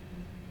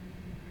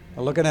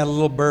 I'm looking at a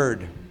little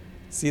bird.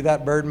 See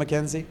that bird,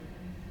 Mackenzie?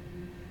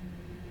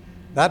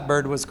 That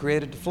bird was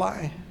created to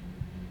fly.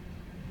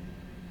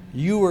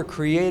 You were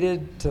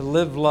created to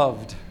live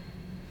loved.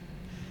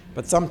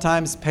 But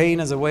sometimes pain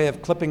is a way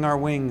of clipping our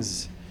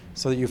wings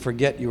so that you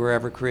forget you were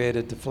ever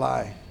created to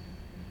fly.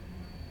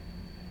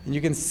 And you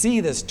can see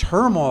this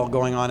turmoil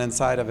going on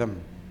inside of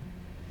him.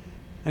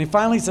 And he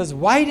finally says,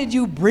 why did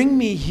you bring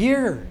me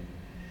here?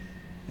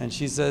 And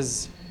she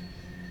says,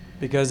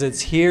 because it's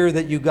here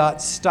that you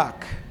got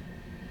stuck.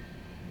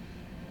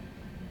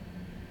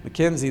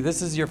 Mackenzie,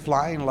 this is your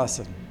flying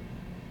lesson.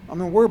 I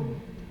mean,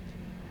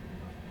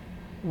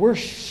 we're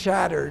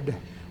shattered.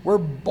 We're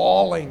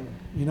bawling,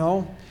 you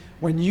know.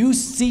 When you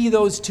see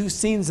those two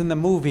scenes in the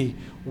movie,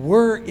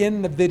 we're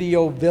in the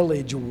Video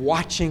Village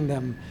watching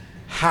them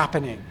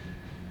happening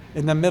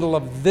in the middle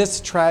of this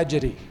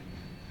tragedy,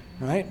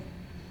 right?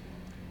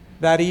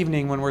 That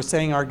evening when we're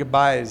saying our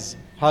goodbyes,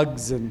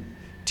 hugs and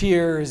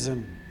tears,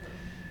 and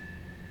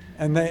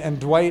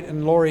Dwight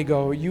and Lori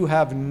go, you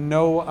have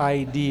no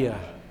idea.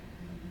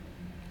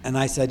 And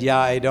I said, yeah,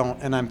 I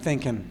don't. And I'm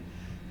thinking,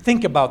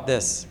 think about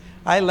this.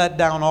 I let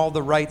down all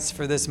the rights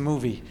for this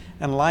movie,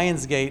 and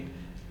Lionsgate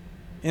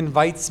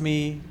invites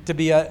me to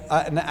be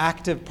an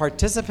active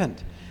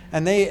participant.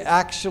 And they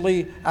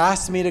actually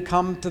asked me to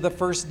come to the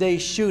first day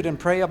shoot and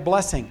pray a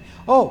blessing.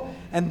 Oh,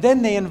 and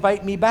then they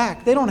invite me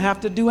back. They don't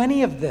have to do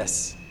any of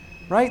this,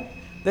 right?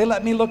 They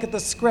let me look at the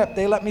script.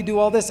 They let me do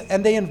all this.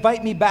 And they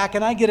invite me back,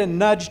 and I get a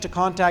nudge to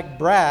contact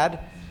Brad,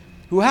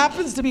 who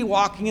happens to be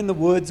walking in the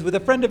woods with a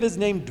friend of his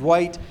named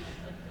Dwight,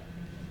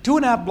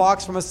 2.5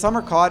 blocks from a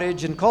summer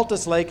cottage in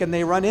Cultus Lake, and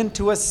they run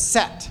into a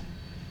set.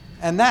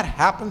 And that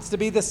happens to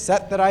be the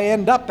set that I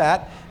end up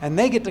at, and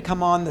they get to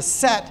come on the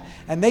set,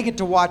 and they get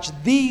to watch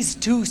these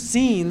two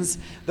scenes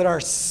that are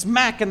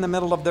smack in the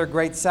middle of their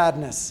great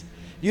sadness.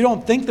 You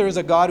don't think there's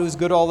a God who's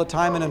good all the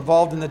time and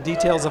involved in the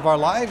details of our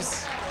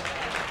lives?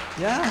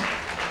 Yeah.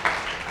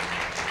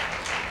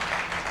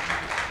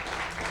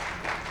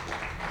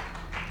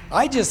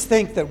 I just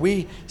think that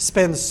we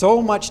spend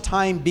so much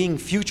time being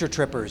future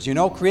trippers, you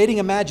know, creating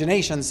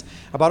imaginations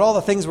about all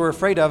the things we're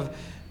afraid of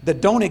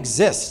that don't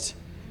exist,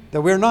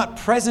 that we're not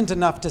present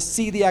enough to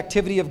see the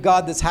activity of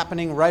God that's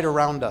happening right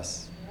around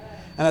us.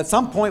 And at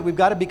some point, we've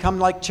got to become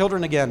like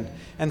children again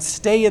and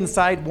stay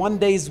inside one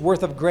day's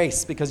worth of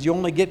grace, because you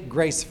only get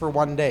grace for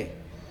one day.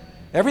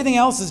 Everything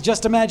else is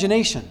just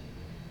imagination.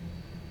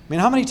 I mean,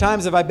 how many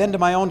times have I been to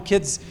my own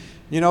kids,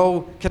 you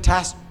know,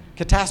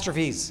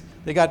 catastrophes?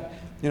 They got,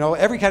 you know,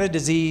 every kind of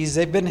disease.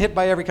 They've been hit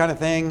by every kind of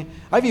thing.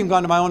 I've even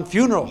gone to my own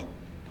funeral.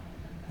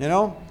 You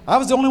know, I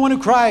was the only one who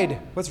cried.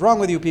 What's wrong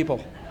with you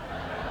people?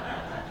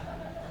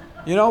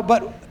 You know,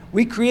 but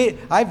we create,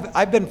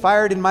 I've been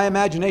fired in my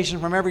imagination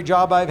from every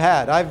job I've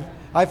had.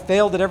 I've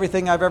failed at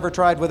everything I've ever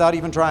tried without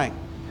even trying.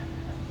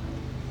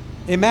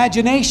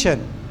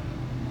 Imagination.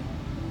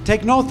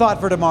 Take no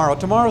thought for tomorrow.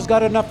 Tomorrow's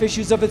got enough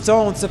issues of its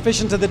own.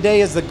 Sufficient to the day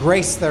is the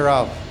grace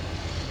thereof.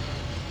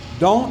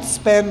 Don't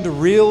spend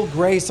real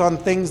grace on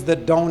things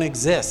that don't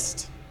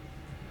exist,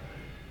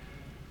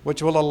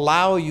 which will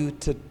allow you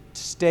to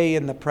stay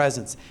in the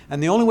presence.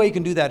 And the only way you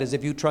can do that is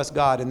if you trust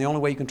God. And the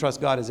only way you can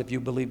trust God is if you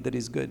believe that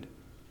He's good.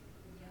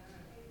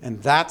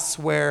 And that's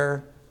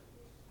where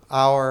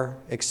our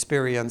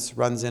experience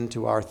runs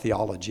into our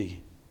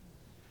theology.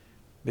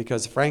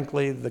 Because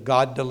frankly, the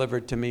God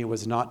delivered to me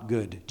was not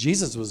good.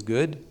 Jesus was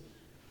good,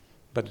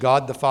 but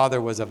God the Father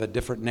was of a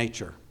different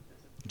nature.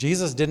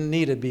 Jesus didn't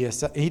need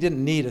he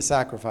didn't need a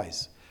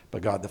sacrifice,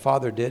 but God the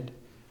Father did.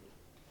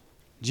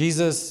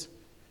 Jesus,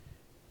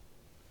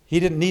 he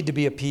didn't need to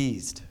be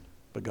appeased,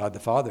 but God the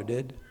Father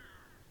did.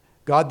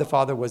 God the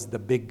Father was the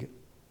big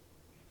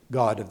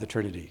God of the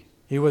Trinity.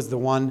 He was the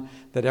one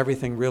that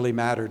everything really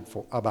mattered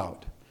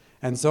about.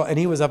 And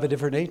he was of a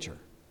different nature.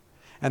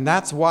 And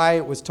that's why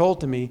it was told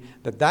to me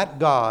that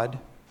God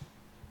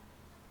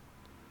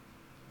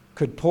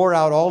could pour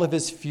out all of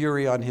his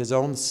fury on his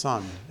own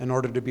son in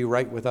order to be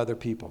right with other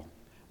people,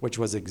 which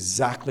was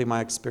exactly my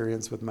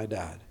experience with my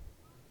dad.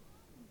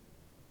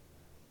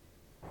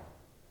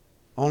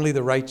 Only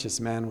the righteous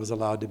man was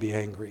allowed to be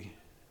angry.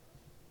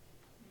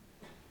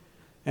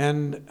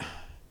 And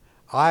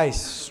I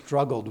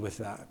struggled with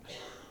that.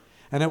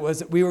 And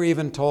we were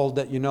even told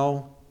that,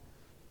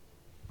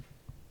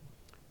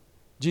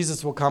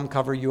 Jesus will come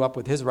cover you up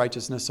with his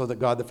righteousness so that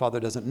God the Father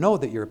doesn't know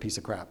that you're a piece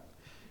of crap.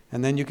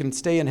 And then you can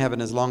stay in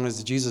heaven as long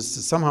as Jesus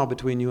is somehow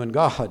between you and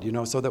God,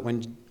 so that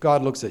when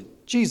God looks at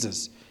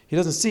Jesus, he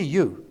doesn't see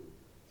you.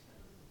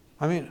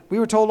 I mean, we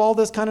were told all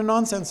this kind of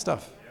nonsense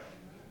stuff.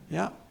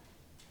 Yeah.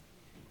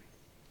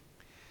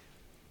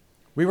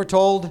 We were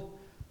told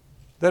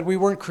that we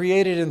weren't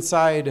created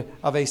inside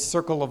of a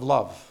circle of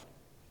love.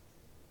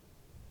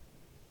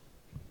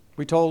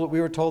 We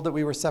were told that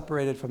we were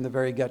separated from the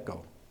very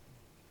get-go.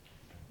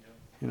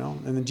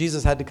 And then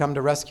Jesus had to come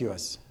to rescue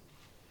us.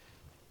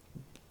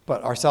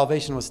 But our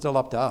salvation was still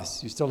up to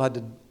us. You still had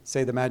to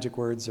say the magic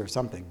words or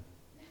something.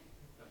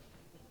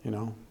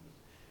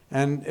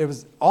 And it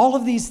was all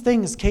of these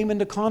things came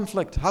into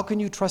conflict. How can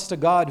you trust a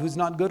God who's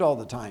not good all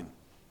the time?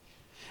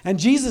 And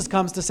Jesus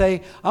comes to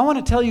say, I want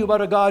to tell you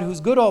about a God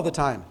who's good all the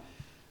time.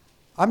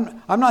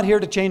 I'm not here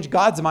to change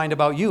God's mind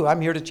about you.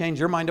 I'm here to change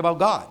your mind about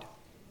God.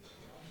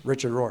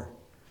 Richard Rohr.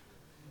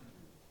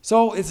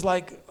 So it's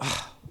like,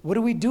 what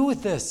do we do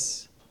with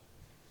this?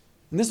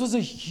 And this was a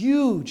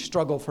huge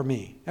struggle for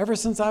me ever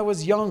since I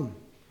was young.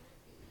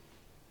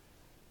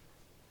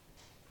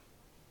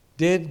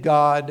 Did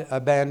God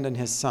abandon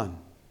his son?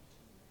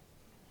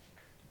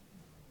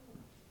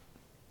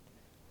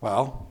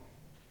 Well,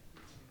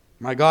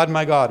 my God,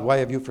 why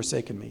have you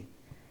forsaken me?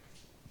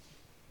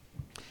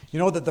 You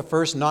know that the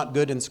first not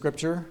good in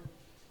Scripture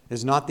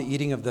is not the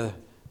eating of the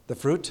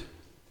fruit?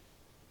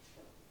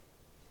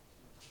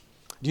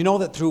 Do you know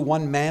that through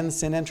one man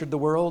sin entered the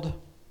world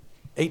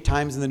 8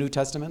 times in the New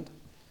Testament?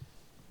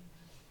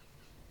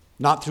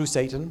 Not through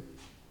Satan,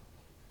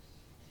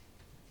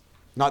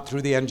 not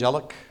through the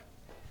angelic,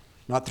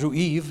 not through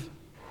Eve.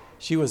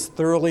 She was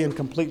thoroughly and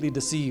completely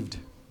deceived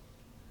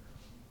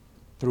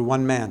through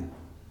one man.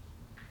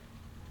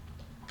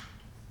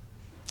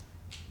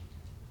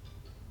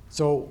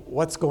 So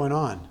what's going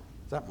on?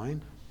 Is that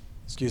mine?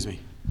 Excuse me.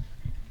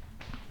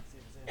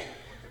 Better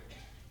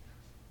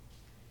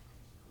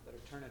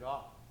turn it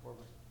off before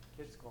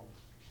the kids call me.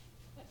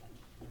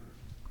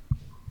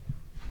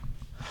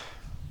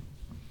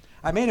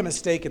 I made a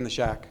mistake in the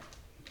shack.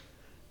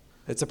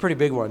 It's a pretty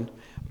big one,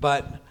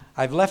 but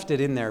I've left it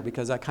in there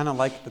because I kind of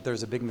like that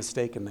there's a big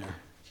mistake in there.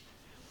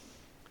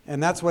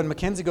 And that's when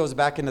Mackenzie goes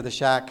back into the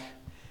shack,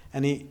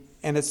 and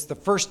it's the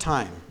first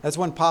time. That's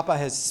when Papa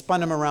has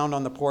spun him around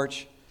on the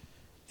porch,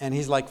 and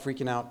he's like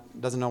freaking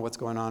out, doesn't know what's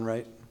going on,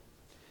 right?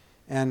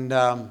 And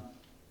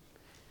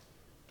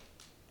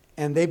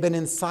they've been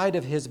inside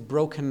of his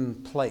broken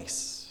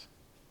place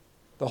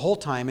the whole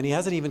time, and he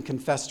hasn't even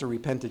confessed or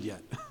repented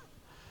yet,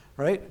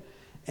 right?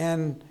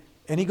 And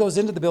he goes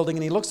into the building,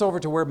 and he looks over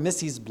to where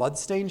Missy's blood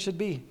stain should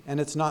be, and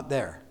it's not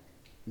there.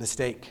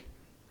 Mistake.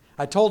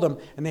 I told him,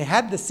 and they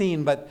had the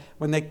scene, but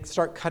when they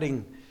start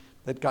cutting,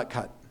 it got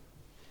cut.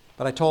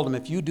 But I told him,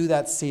 if you do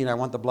that scene, I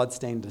want the blood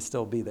stain to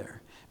still be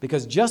there.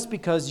 Because just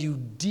because you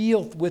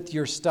deal with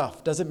your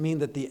stuff doesn't mean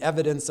that the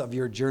evidence of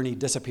your journey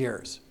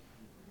disappears.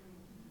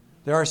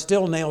 There are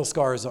still nail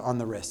scars on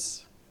the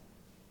wrists.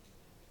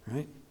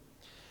 Right?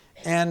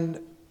 And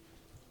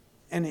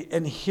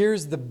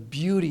here's the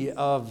beauty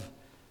of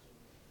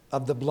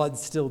the blood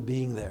still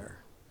being there.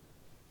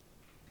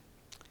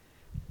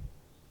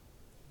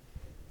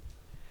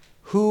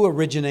 Who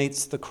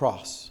originates the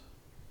cross?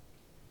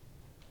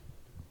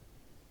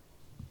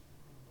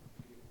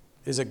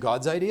 Is it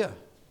God's idea?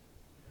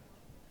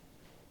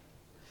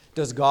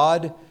 Does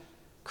God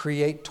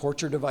create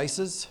torture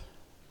devices?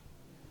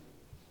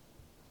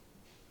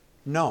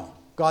 No.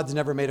 God's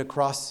never made a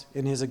cross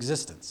in his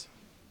existence.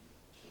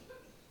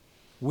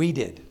 We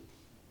did.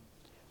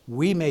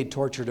 We made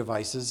torture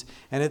devices,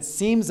 and it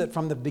seems that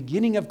from the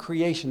beginning of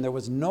creation, there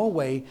was no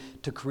way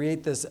to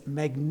create this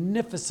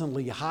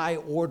magnificently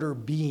high-order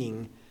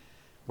being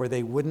where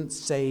they wouldn't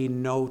say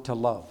no to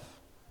love.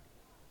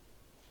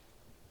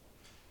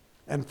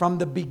 And from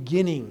the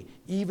beginning,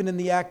 even in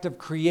the act of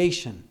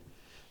creation,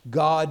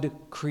 God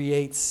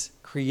creates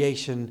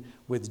creation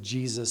with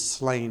Jesus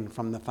slain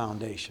from the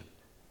foundation.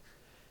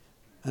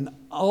 An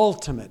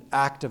ultimate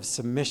act of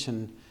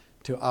submission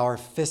to our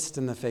fist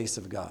in the face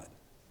of God.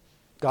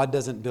 God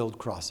doesn't build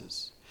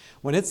crosses.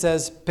 When it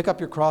says, pick up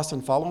your cross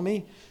and follow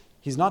me,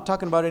 he's not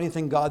talking about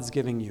anything God's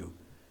giving you.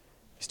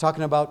 He's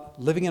talking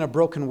about living in a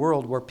broken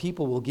world where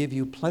people will give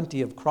you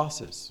plenty of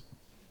crosses.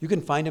 You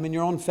can find them in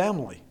your own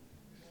family.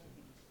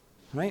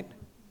 Right?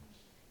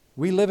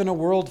 We live in a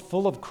world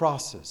full of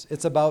crosses.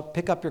 It's about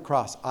pick up your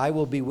cross. I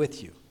will be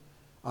with you.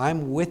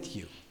 I'm with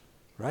you.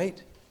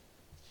 Right?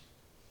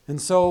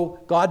 And so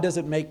God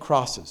doesn't make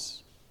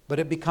crosses, but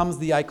it becomes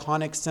the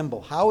iconic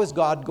symbol. How is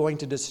God going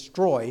to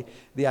destroy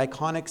the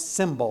iconic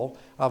symbol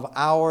of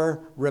our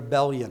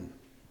rebellion?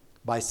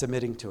 By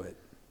submitting to it.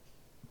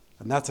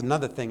 And that's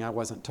another thing I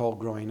wasn't told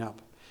growing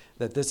up,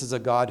 that this is a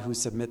God who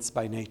submits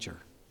by nature.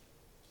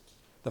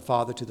 The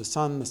Father to the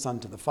Son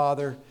to the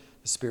Father,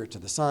 the Spirit to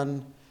the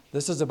Son.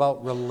 This is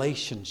about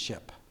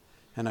relationship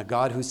and a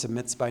God who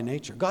submits by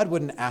nature. God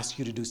wouldn't ask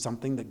you to do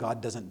something that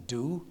God doesn't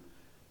do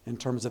in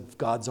terms of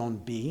God's own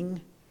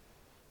being.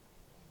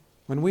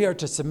 When we are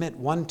to submit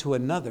one to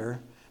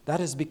another, that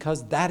is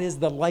because that is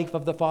the life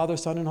of the Father,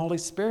 Son, and Holy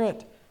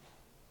Spirit.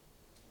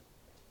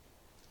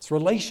 It's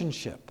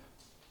relationship.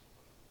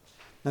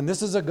 And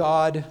this is a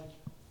God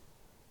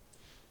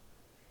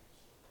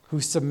who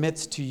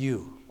submits to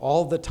you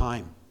all the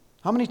time.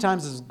 How many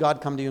times has God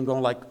come to you and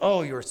going like,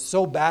 oh, you're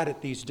so bad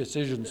at these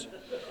decisions.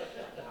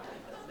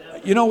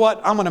 You know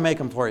what? I'm going to make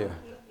them for you.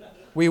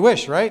 We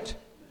wish, right?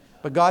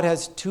 But God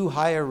has too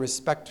high a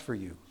respect for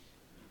you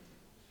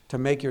to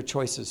make your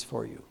choices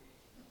for you.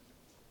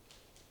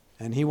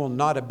 And He will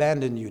not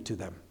abandon you to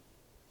them.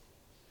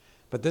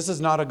 But this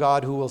is not a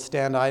God who will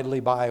stand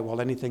idly by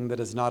while anything that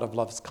is not of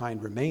love's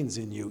kind remains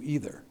in you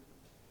either.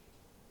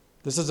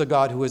 This is a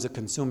God who is a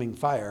consuming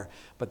fire,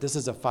 but this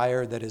is a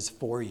fire that is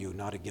for you,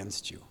 not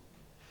against you.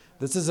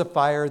 This is a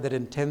fire that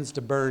intends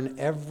to burn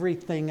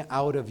everything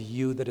out of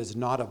you that is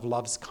not of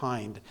love's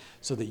kind,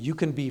 so that you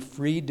can be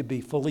freed to be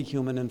fully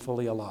human and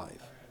fully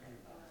alive.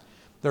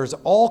 There's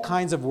all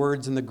kinds of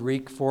words in the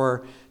Greek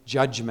for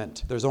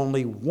judgment. There's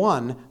only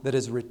one that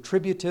is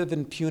retributive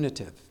and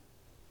punitive.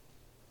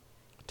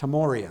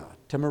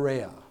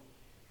 Timorea.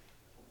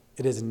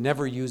 It is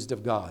never used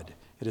of God.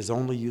 It is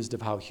only used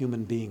of how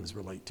human beings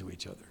relate to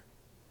each other.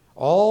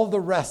 All the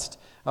rest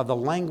of the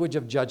language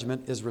of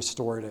judgment is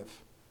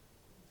restorative.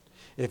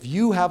 If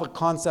you have a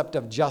concept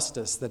of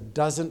justice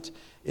that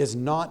is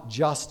not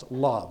just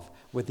love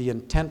with the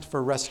intent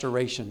for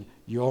restoration,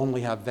 you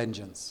only have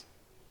vengeance.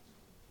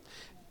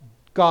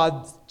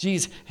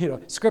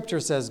 Scripture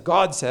says,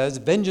 God says,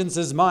 vengeance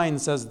is mine,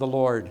 says the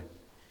Lord.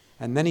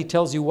 And then He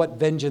tells you what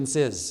vengeance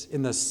is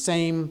in the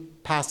same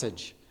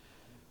passage.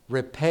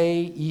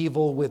 Repay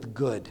evil with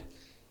good.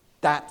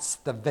 That's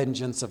the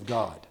vengeance of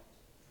God.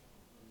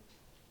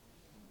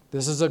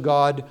 This is a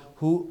God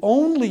who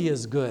only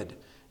is good.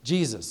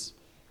 Jesus.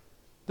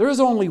 There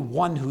is only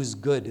one who's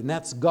good, and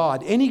that's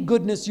God. Any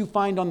goodness you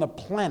find on the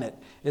planet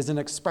is an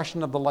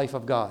expression of the life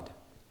of God.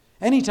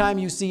 Anytime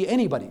you see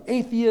anybody,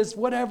 atheist,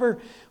 whatever,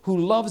 who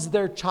loves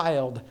their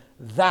child,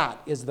 that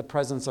is the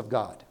presence of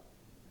God.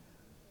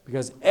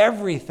 Because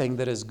everything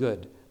that is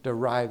good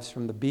derives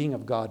from the being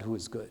of God who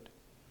is good.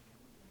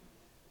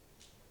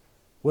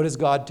 What is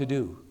God to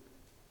do?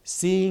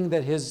 Seeing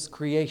that His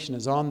creation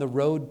is on the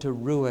road to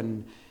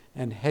ruin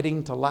and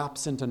heading to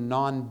lapse into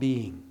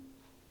non-being.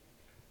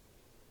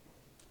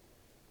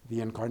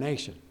 The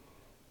incarnation.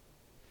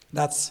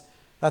 That's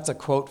a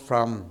quote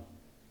from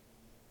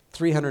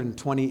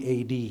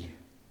 320 AD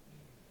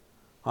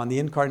on the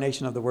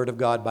incarnation of the Word of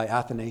God by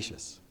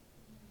Athanasius.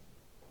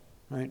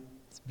 Right?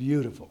 It's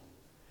beautiful.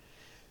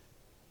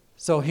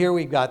 So here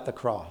we got the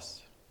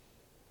cross.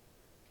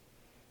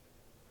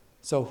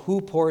 So who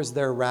pours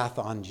their wrath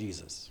on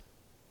Jesus?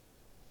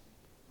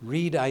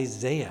 Read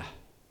Isaiah.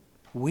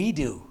 We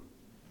do.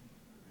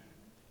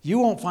 You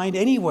won't find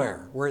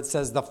anywhere where it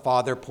says the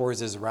Father pours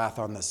His wrath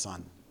on the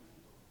Son.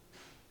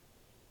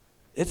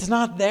 It's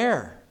not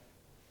there.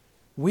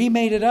 We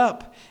made it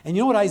up. And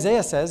you know what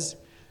Isaiah says?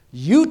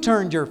 You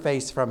turned your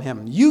face from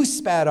Him. You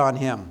spat on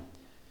Him.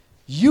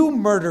 You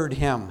murdered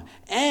Him.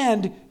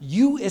 And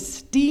you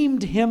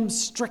esteemed Him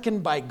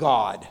stricken by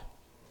God.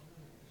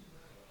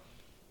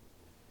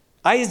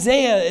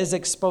 Isaiah is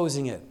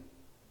exposing it.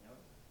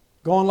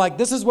 Going like,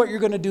 this is what you're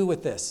going to do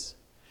with this.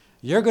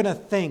 You're going to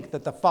think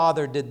that the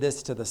Father did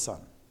this to the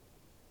Son.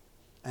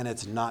 And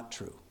it's not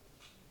true.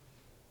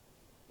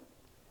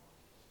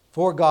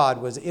 For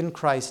God was in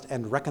Christ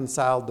and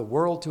reconciled the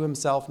world to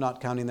Himself,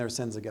 not counting their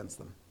sins against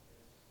them.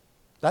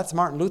 That's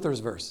Martin Luther's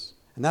verse.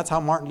 And that's how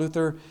Martin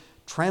Luther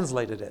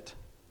translated it.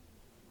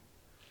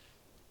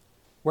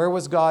 Where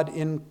was God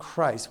in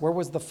Christ? Where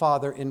was the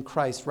Father in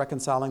Christ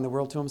reconciling the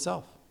world to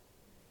Himself?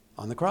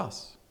 On the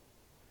cross.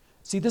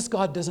 See, this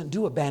God doesn't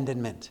do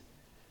abandonment.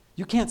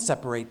 You can't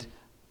separate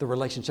the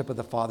relationship of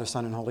the Father,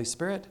 Son, and Holy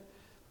Spirit.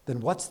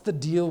 Then what's the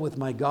deal with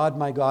my God,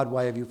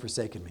 why have you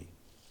forsaken me?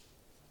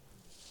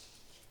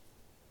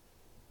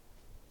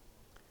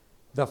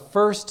 The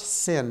first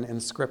sin in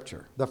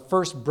Scripture, the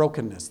first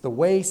brokenness, the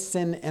way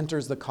sin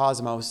enters the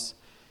cosmos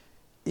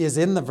is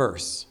in the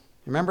verse.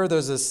 Remember,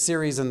 there's a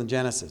series in the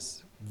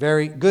Genesis.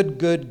 Very good,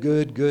 good,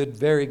 good, good,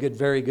 very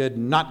good,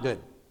 not good.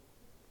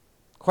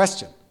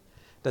 Question.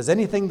 Does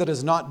anything that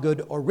is not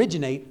good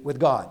originate with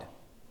God?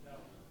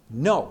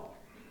 No.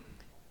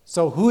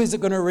 So who is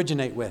it going to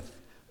originate with?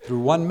 Through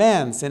one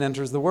man, sin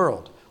enters the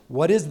world.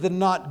 What is the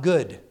not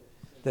good?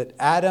 That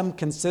Adam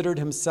considered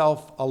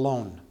himself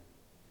alone.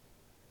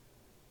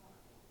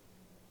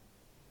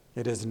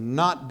 It is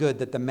not good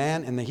that the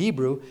man in the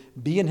Hebrew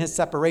be in his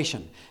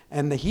separation.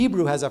 And the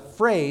Hebrew has a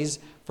phrase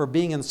for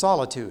being in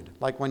solitude,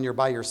 like when you're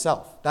by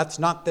yourself. That's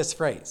not this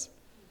phrase.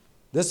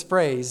 This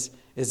phrase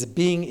is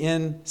being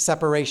in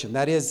separation.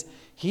 That is,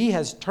 he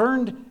has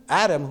turned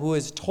Adam, who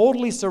is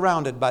totally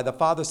surrounded by the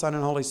Father, Son,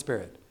 and Holy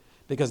Spirit,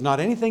 because not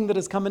anything that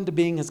has come into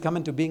being has come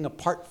into being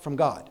apart from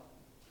God.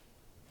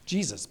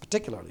 Jesus,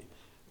 particularly,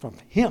 from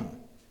him.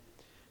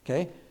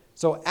 Okay?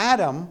 So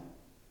Adam,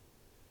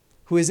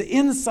 who is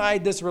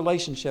inside this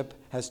relationship,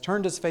 has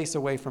turned his face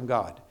away from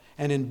God.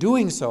 And in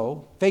doing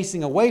so,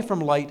 facing away from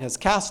light, has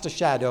cast a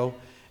shadow,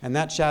 and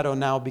that shadow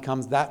now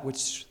becomes that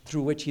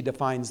through which he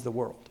defines the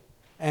world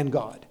and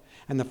God.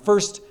 And the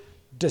first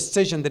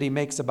decision that he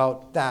makes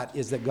about that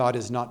is that God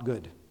is not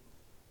good.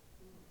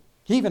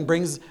 He even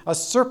brings a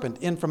serpent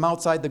in from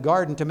outside the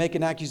garden to make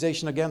an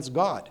accusation against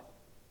God.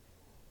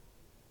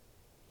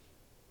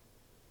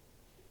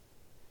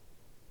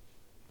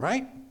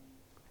 Right?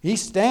 He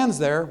stands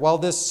there while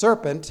this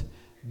serpent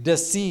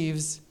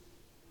deceives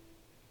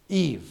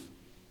Eve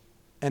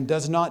and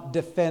does not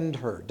defend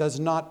her, does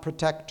not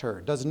protect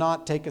her, does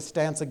not take a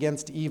stance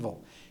against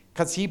evil,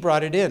 because he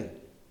brought it in.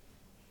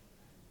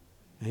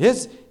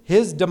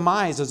 His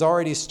demise has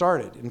already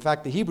started. In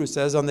fact, the Hebrew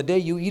says, on the day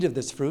you eat of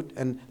this fruit,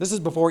 and this is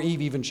before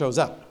Eve even shows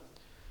up,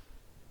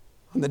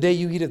 on the day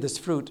you eat of this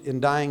fruit, in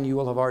dying you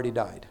will have already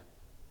died.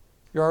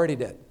 You're already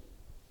dead.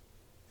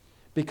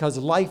 Because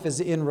life is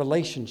in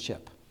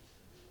relationship.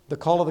 The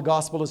call of the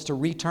gospel is to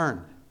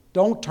return.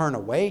 Don't turn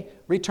away.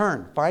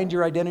 Return. Find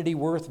your identity,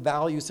 worth,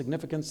 value,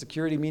 significance,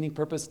 security, meaning,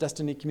 purpose,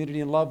 destiny,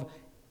 community, and love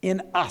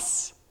in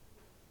us,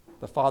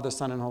 the Father,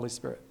 Son, and Holy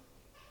Spirit.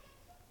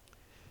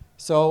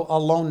 So,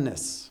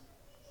 aloneness.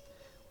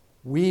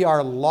 We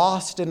are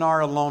lost in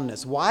our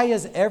aloneness. Why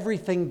is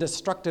everything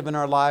destructive in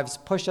our lives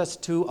push us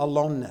to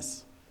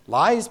aloneness?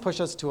 Lies push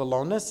us to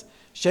aloneness.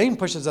 Shame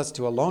pushes us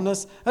to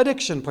aloneness.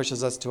 Addiction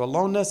pushes us to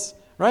aloneness,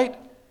 right?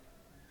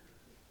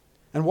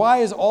 And why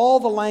is all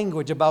the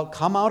language about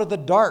come out of the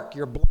dark,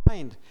 you're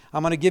blind,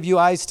 I'm going to give you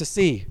eyes to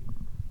see?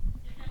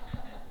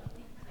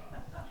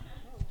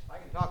 I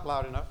can talk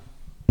loud enough.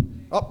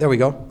 Oh, there we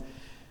go.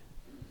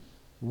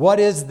 What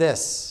is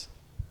this?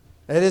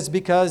 It is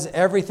because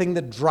everything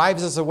that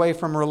drives us away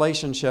from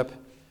relationship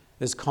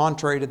is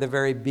contrary to the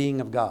very being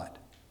of God.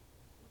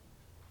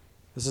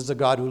 This is a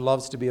God who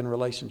loves to be in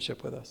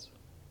relationship with us.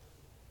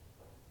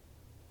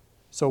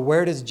 So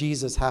where does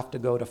Jesus have to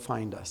go to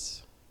find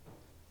us?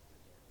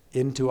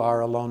 Into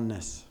our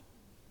aloneness.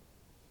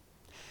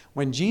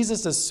 When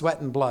Jesus is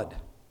sweat and blood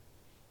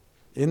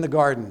in the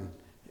garden,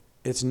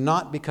 it's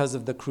not because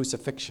of the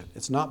crucifixion.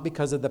 It's not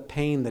because of the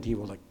pain that he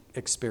will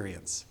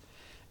experience.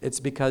 It's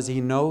because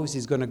he knows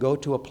he's going to go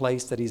to a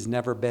place that he's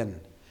never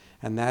been.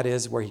 And that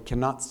is where he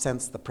cannot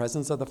sense the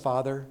presence of the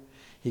Father.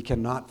 He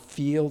cannot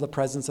feel the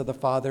presence of the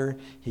Father.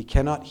 He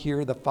cannot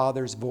hear the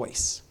Father's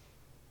voice,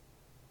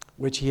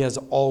 which he has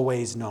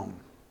always known.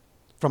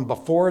 From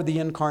before the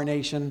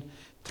incarnation,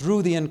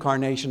 through the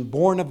incarnation,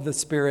 born of the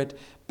Spirit,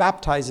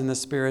 baptized in the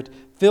Spirit,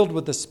 filled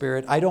with the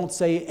Spirit. I don't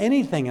say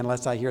anything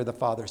unless I hear the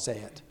Father say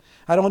it.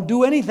 I don't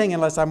do anything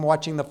unless I'm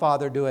watching the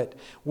Father do it.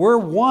 We're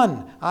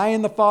one. I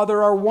and the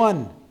Father are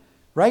one.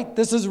 Right?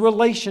 This is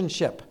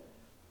relationship.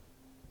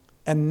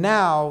 And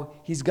now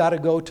he's got to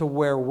go to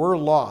where we're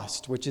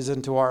lost, which is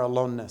into our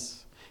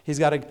aloneness. He's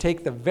got to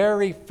take the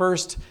very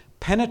first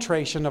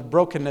penetration of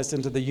brokenness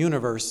into the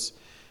universe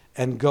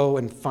and go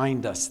and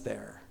find us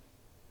there.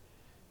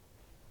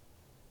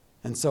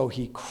 And so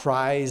he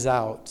cries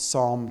out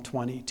Psalm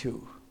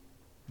 22,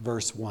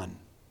 verse 1.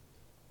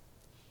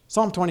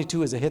 Psalm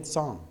 22 is a hit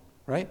song,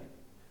 right?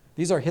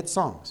 These are hit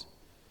songs.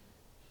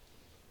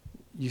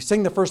 You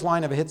sing the first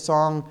line of a hit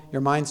song,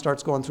 your mind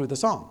starts going through the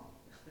song.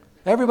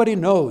 Everybody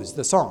knows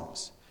the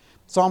songs.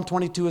 Psalm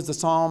 22 is the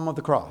psalm of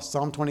the cross.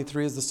 Psalm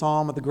 23 is the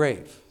psalm of the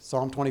grave.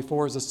 Psalm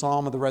 24 is the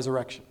psalm of the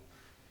resurrection.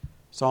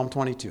 Psalm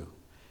 22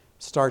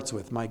 starts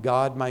with, my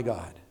God,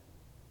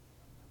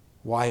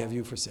 why have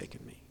you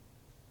forsaken me?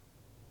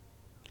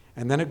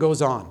 And then it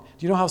goes on.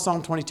 Do you know how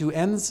Psalm 22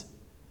 ends?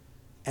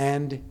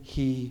 And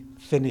he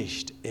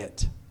finished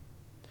it.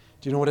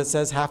 Do you know what it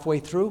says halfway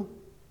through?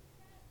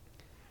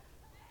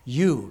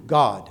 You,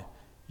 God,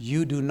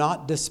 you do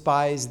not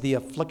despise the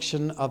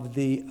affliction of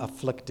the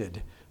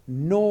afflicted,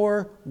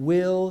 nor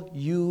will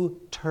you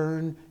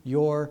turn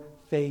your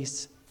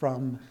face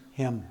from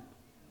him.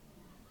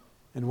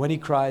 And when he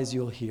cries,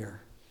 you'll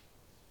hear.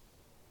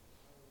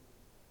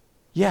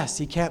 Yes,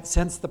 he can't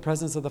sense the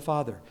presence of the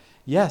Father.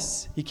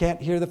 Yes, he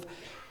can't hear the...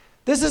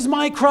 This is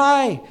my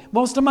cry.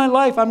 Most of my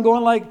life I'm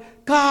going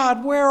like,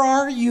 God, where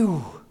are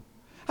you?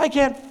 I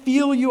can't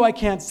feel you. I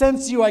can't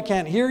sense you. I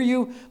can't hear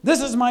you.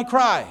 This is my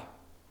cry.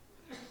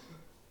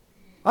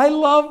 I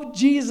love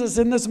Jesus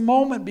in this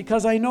moment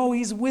because I know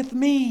he's with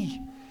me.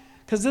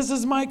 Because this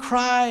is my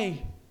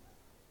cry.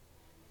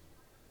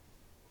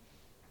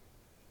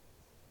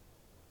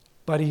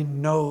 but he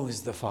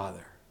knows the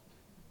Father.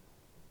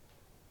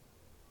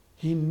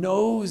 He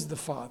knows the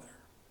Father.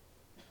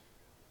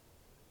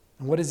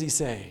 And what does he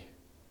say?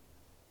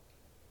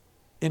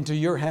 Into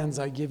your hands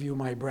I give you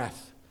my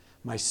breath,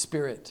 my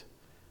spirit.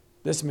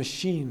 This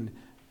machine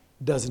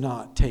does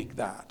not take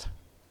that,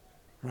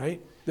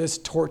 right? This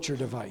torture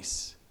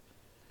device.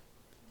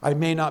 I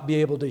may not be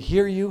able to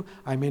hear you.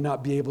 I may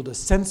not be able to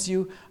sense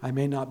you. I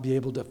may not be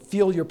able to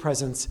feel your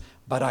presence,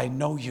 but I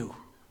know you.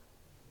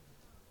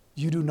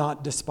 You do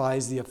not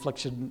despise the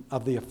affliction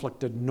of the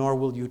afflicted, nor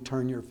will you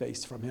turn your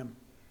face from him.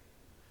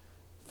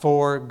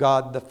 For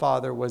God the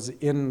Father was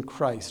in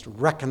Christ,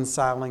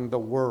 reconciling the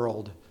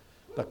world,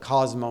 the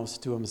cosmos,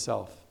 to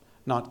himself,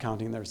 not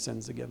counting their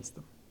sins against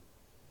them.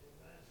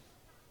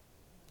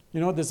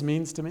 You know what this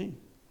means to me?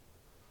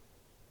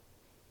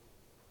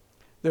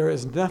 There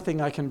is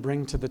nothing I can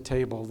bring to the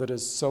table that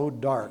is so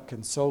dark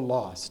and so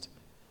lost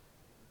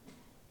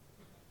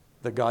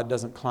that God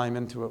doesn't climb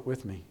into it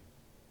with me.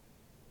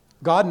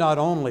 God not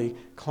only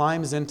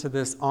climbs onto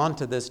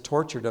this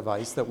torture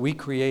device that we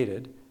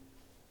created,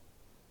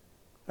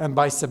 and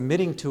by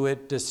submitting to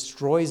it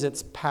destroys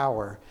its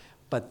power,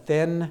 but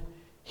then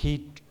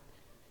he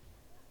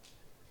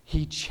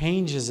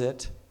changes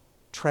it,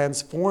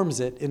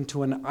 transforms it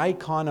into an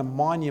icon, a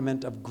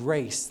monument of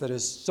grace that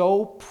is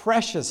so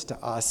precious to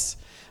us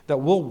that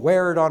we'll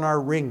wear it on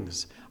our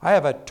rings. I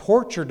have a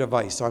torture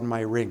device on my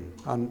ring,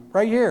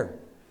 right here,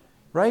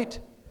 right?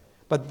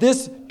 But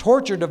this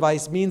torture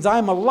device means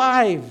I'm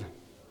alive.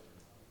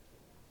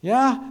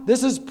 Yeah,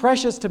 this is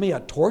precious to me,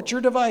 a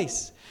torture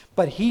device.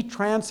 But he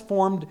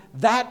transformed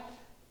that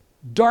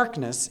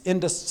darkness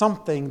into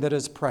something that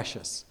is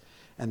precious.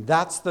 And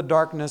that's the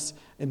darkness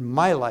in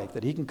my life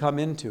that he can come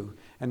into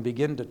and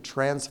begin to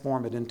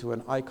transform it into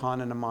an icon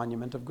and a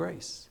monument of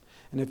grace.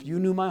 And if you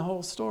knew my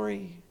whole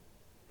story,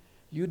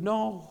 you'd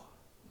know.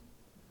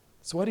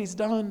 It's what he's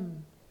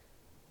done.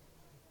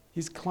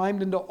 He's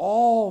climbed into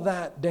all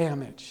that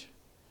damage.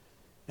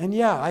 And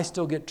yeah, I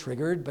still get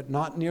triggered, but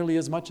not nearly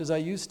as much as I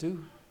used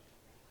to.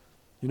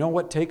 You know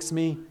what takes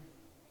me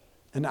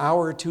an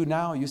hour or two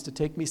now used to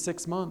take me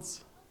 6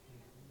 months.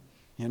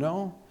 You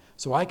know?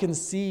 So I can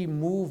see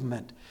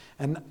movement.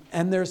 And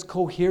there's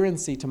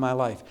coherency to my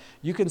life.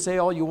 You can say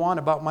all you want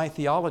about my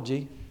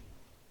theology,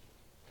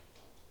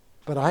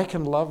 but I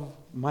can love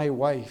my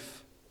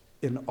wife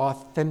in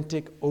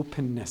authentic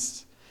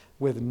openness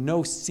with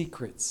no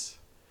secrets.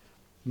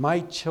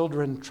 My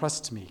children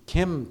trust me.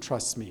 Kim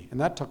trusts me.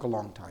 And that took a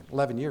long time,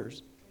 11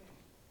 years.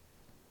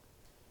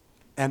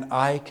 And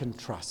I can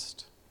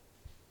trust.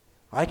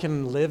 I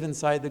can live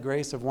inside the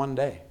grace of one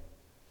day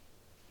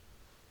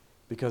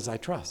because I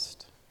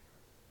trust.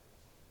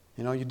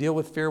 You know, you deal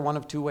with fear one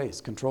of two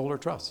ways, control or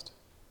trust.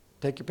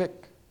 Take your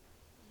pick.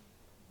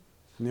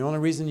 And the only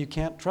reason you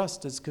can't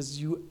trust is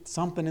because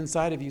something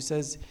inside of you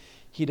says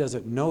he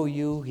doesn't know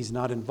you, he's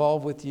not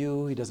involved with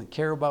you, he doesn't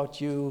care about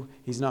you,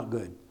 he's not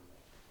good.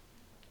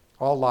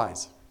 All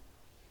lies.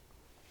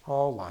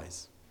 All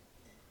lies.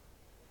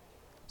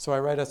 So I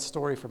write a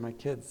story for my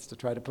kids to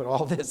try to put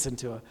all this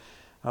into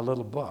a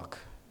little book.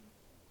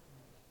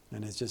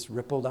 And it's just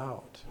rippled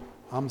out.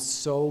 I'm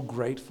so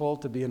grateful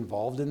to be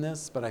involved in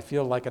this, but I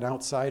feel like an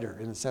outsider,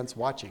 in a sense,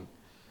 watching.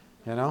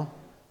 You know?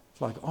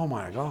 It's like, oh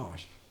my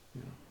gosh.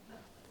 You know?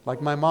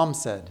 Like my mom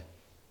said,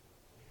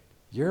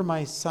 "You're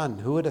my son,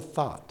 who would have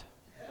thought?"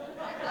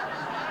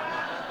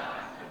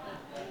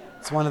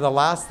 It's one of the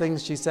last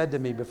things she said to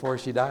me before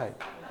she died.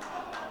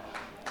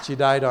 She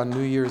died on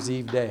New Year's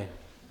Eve day.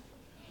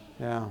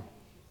 Yeah.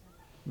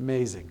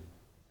 Amazing.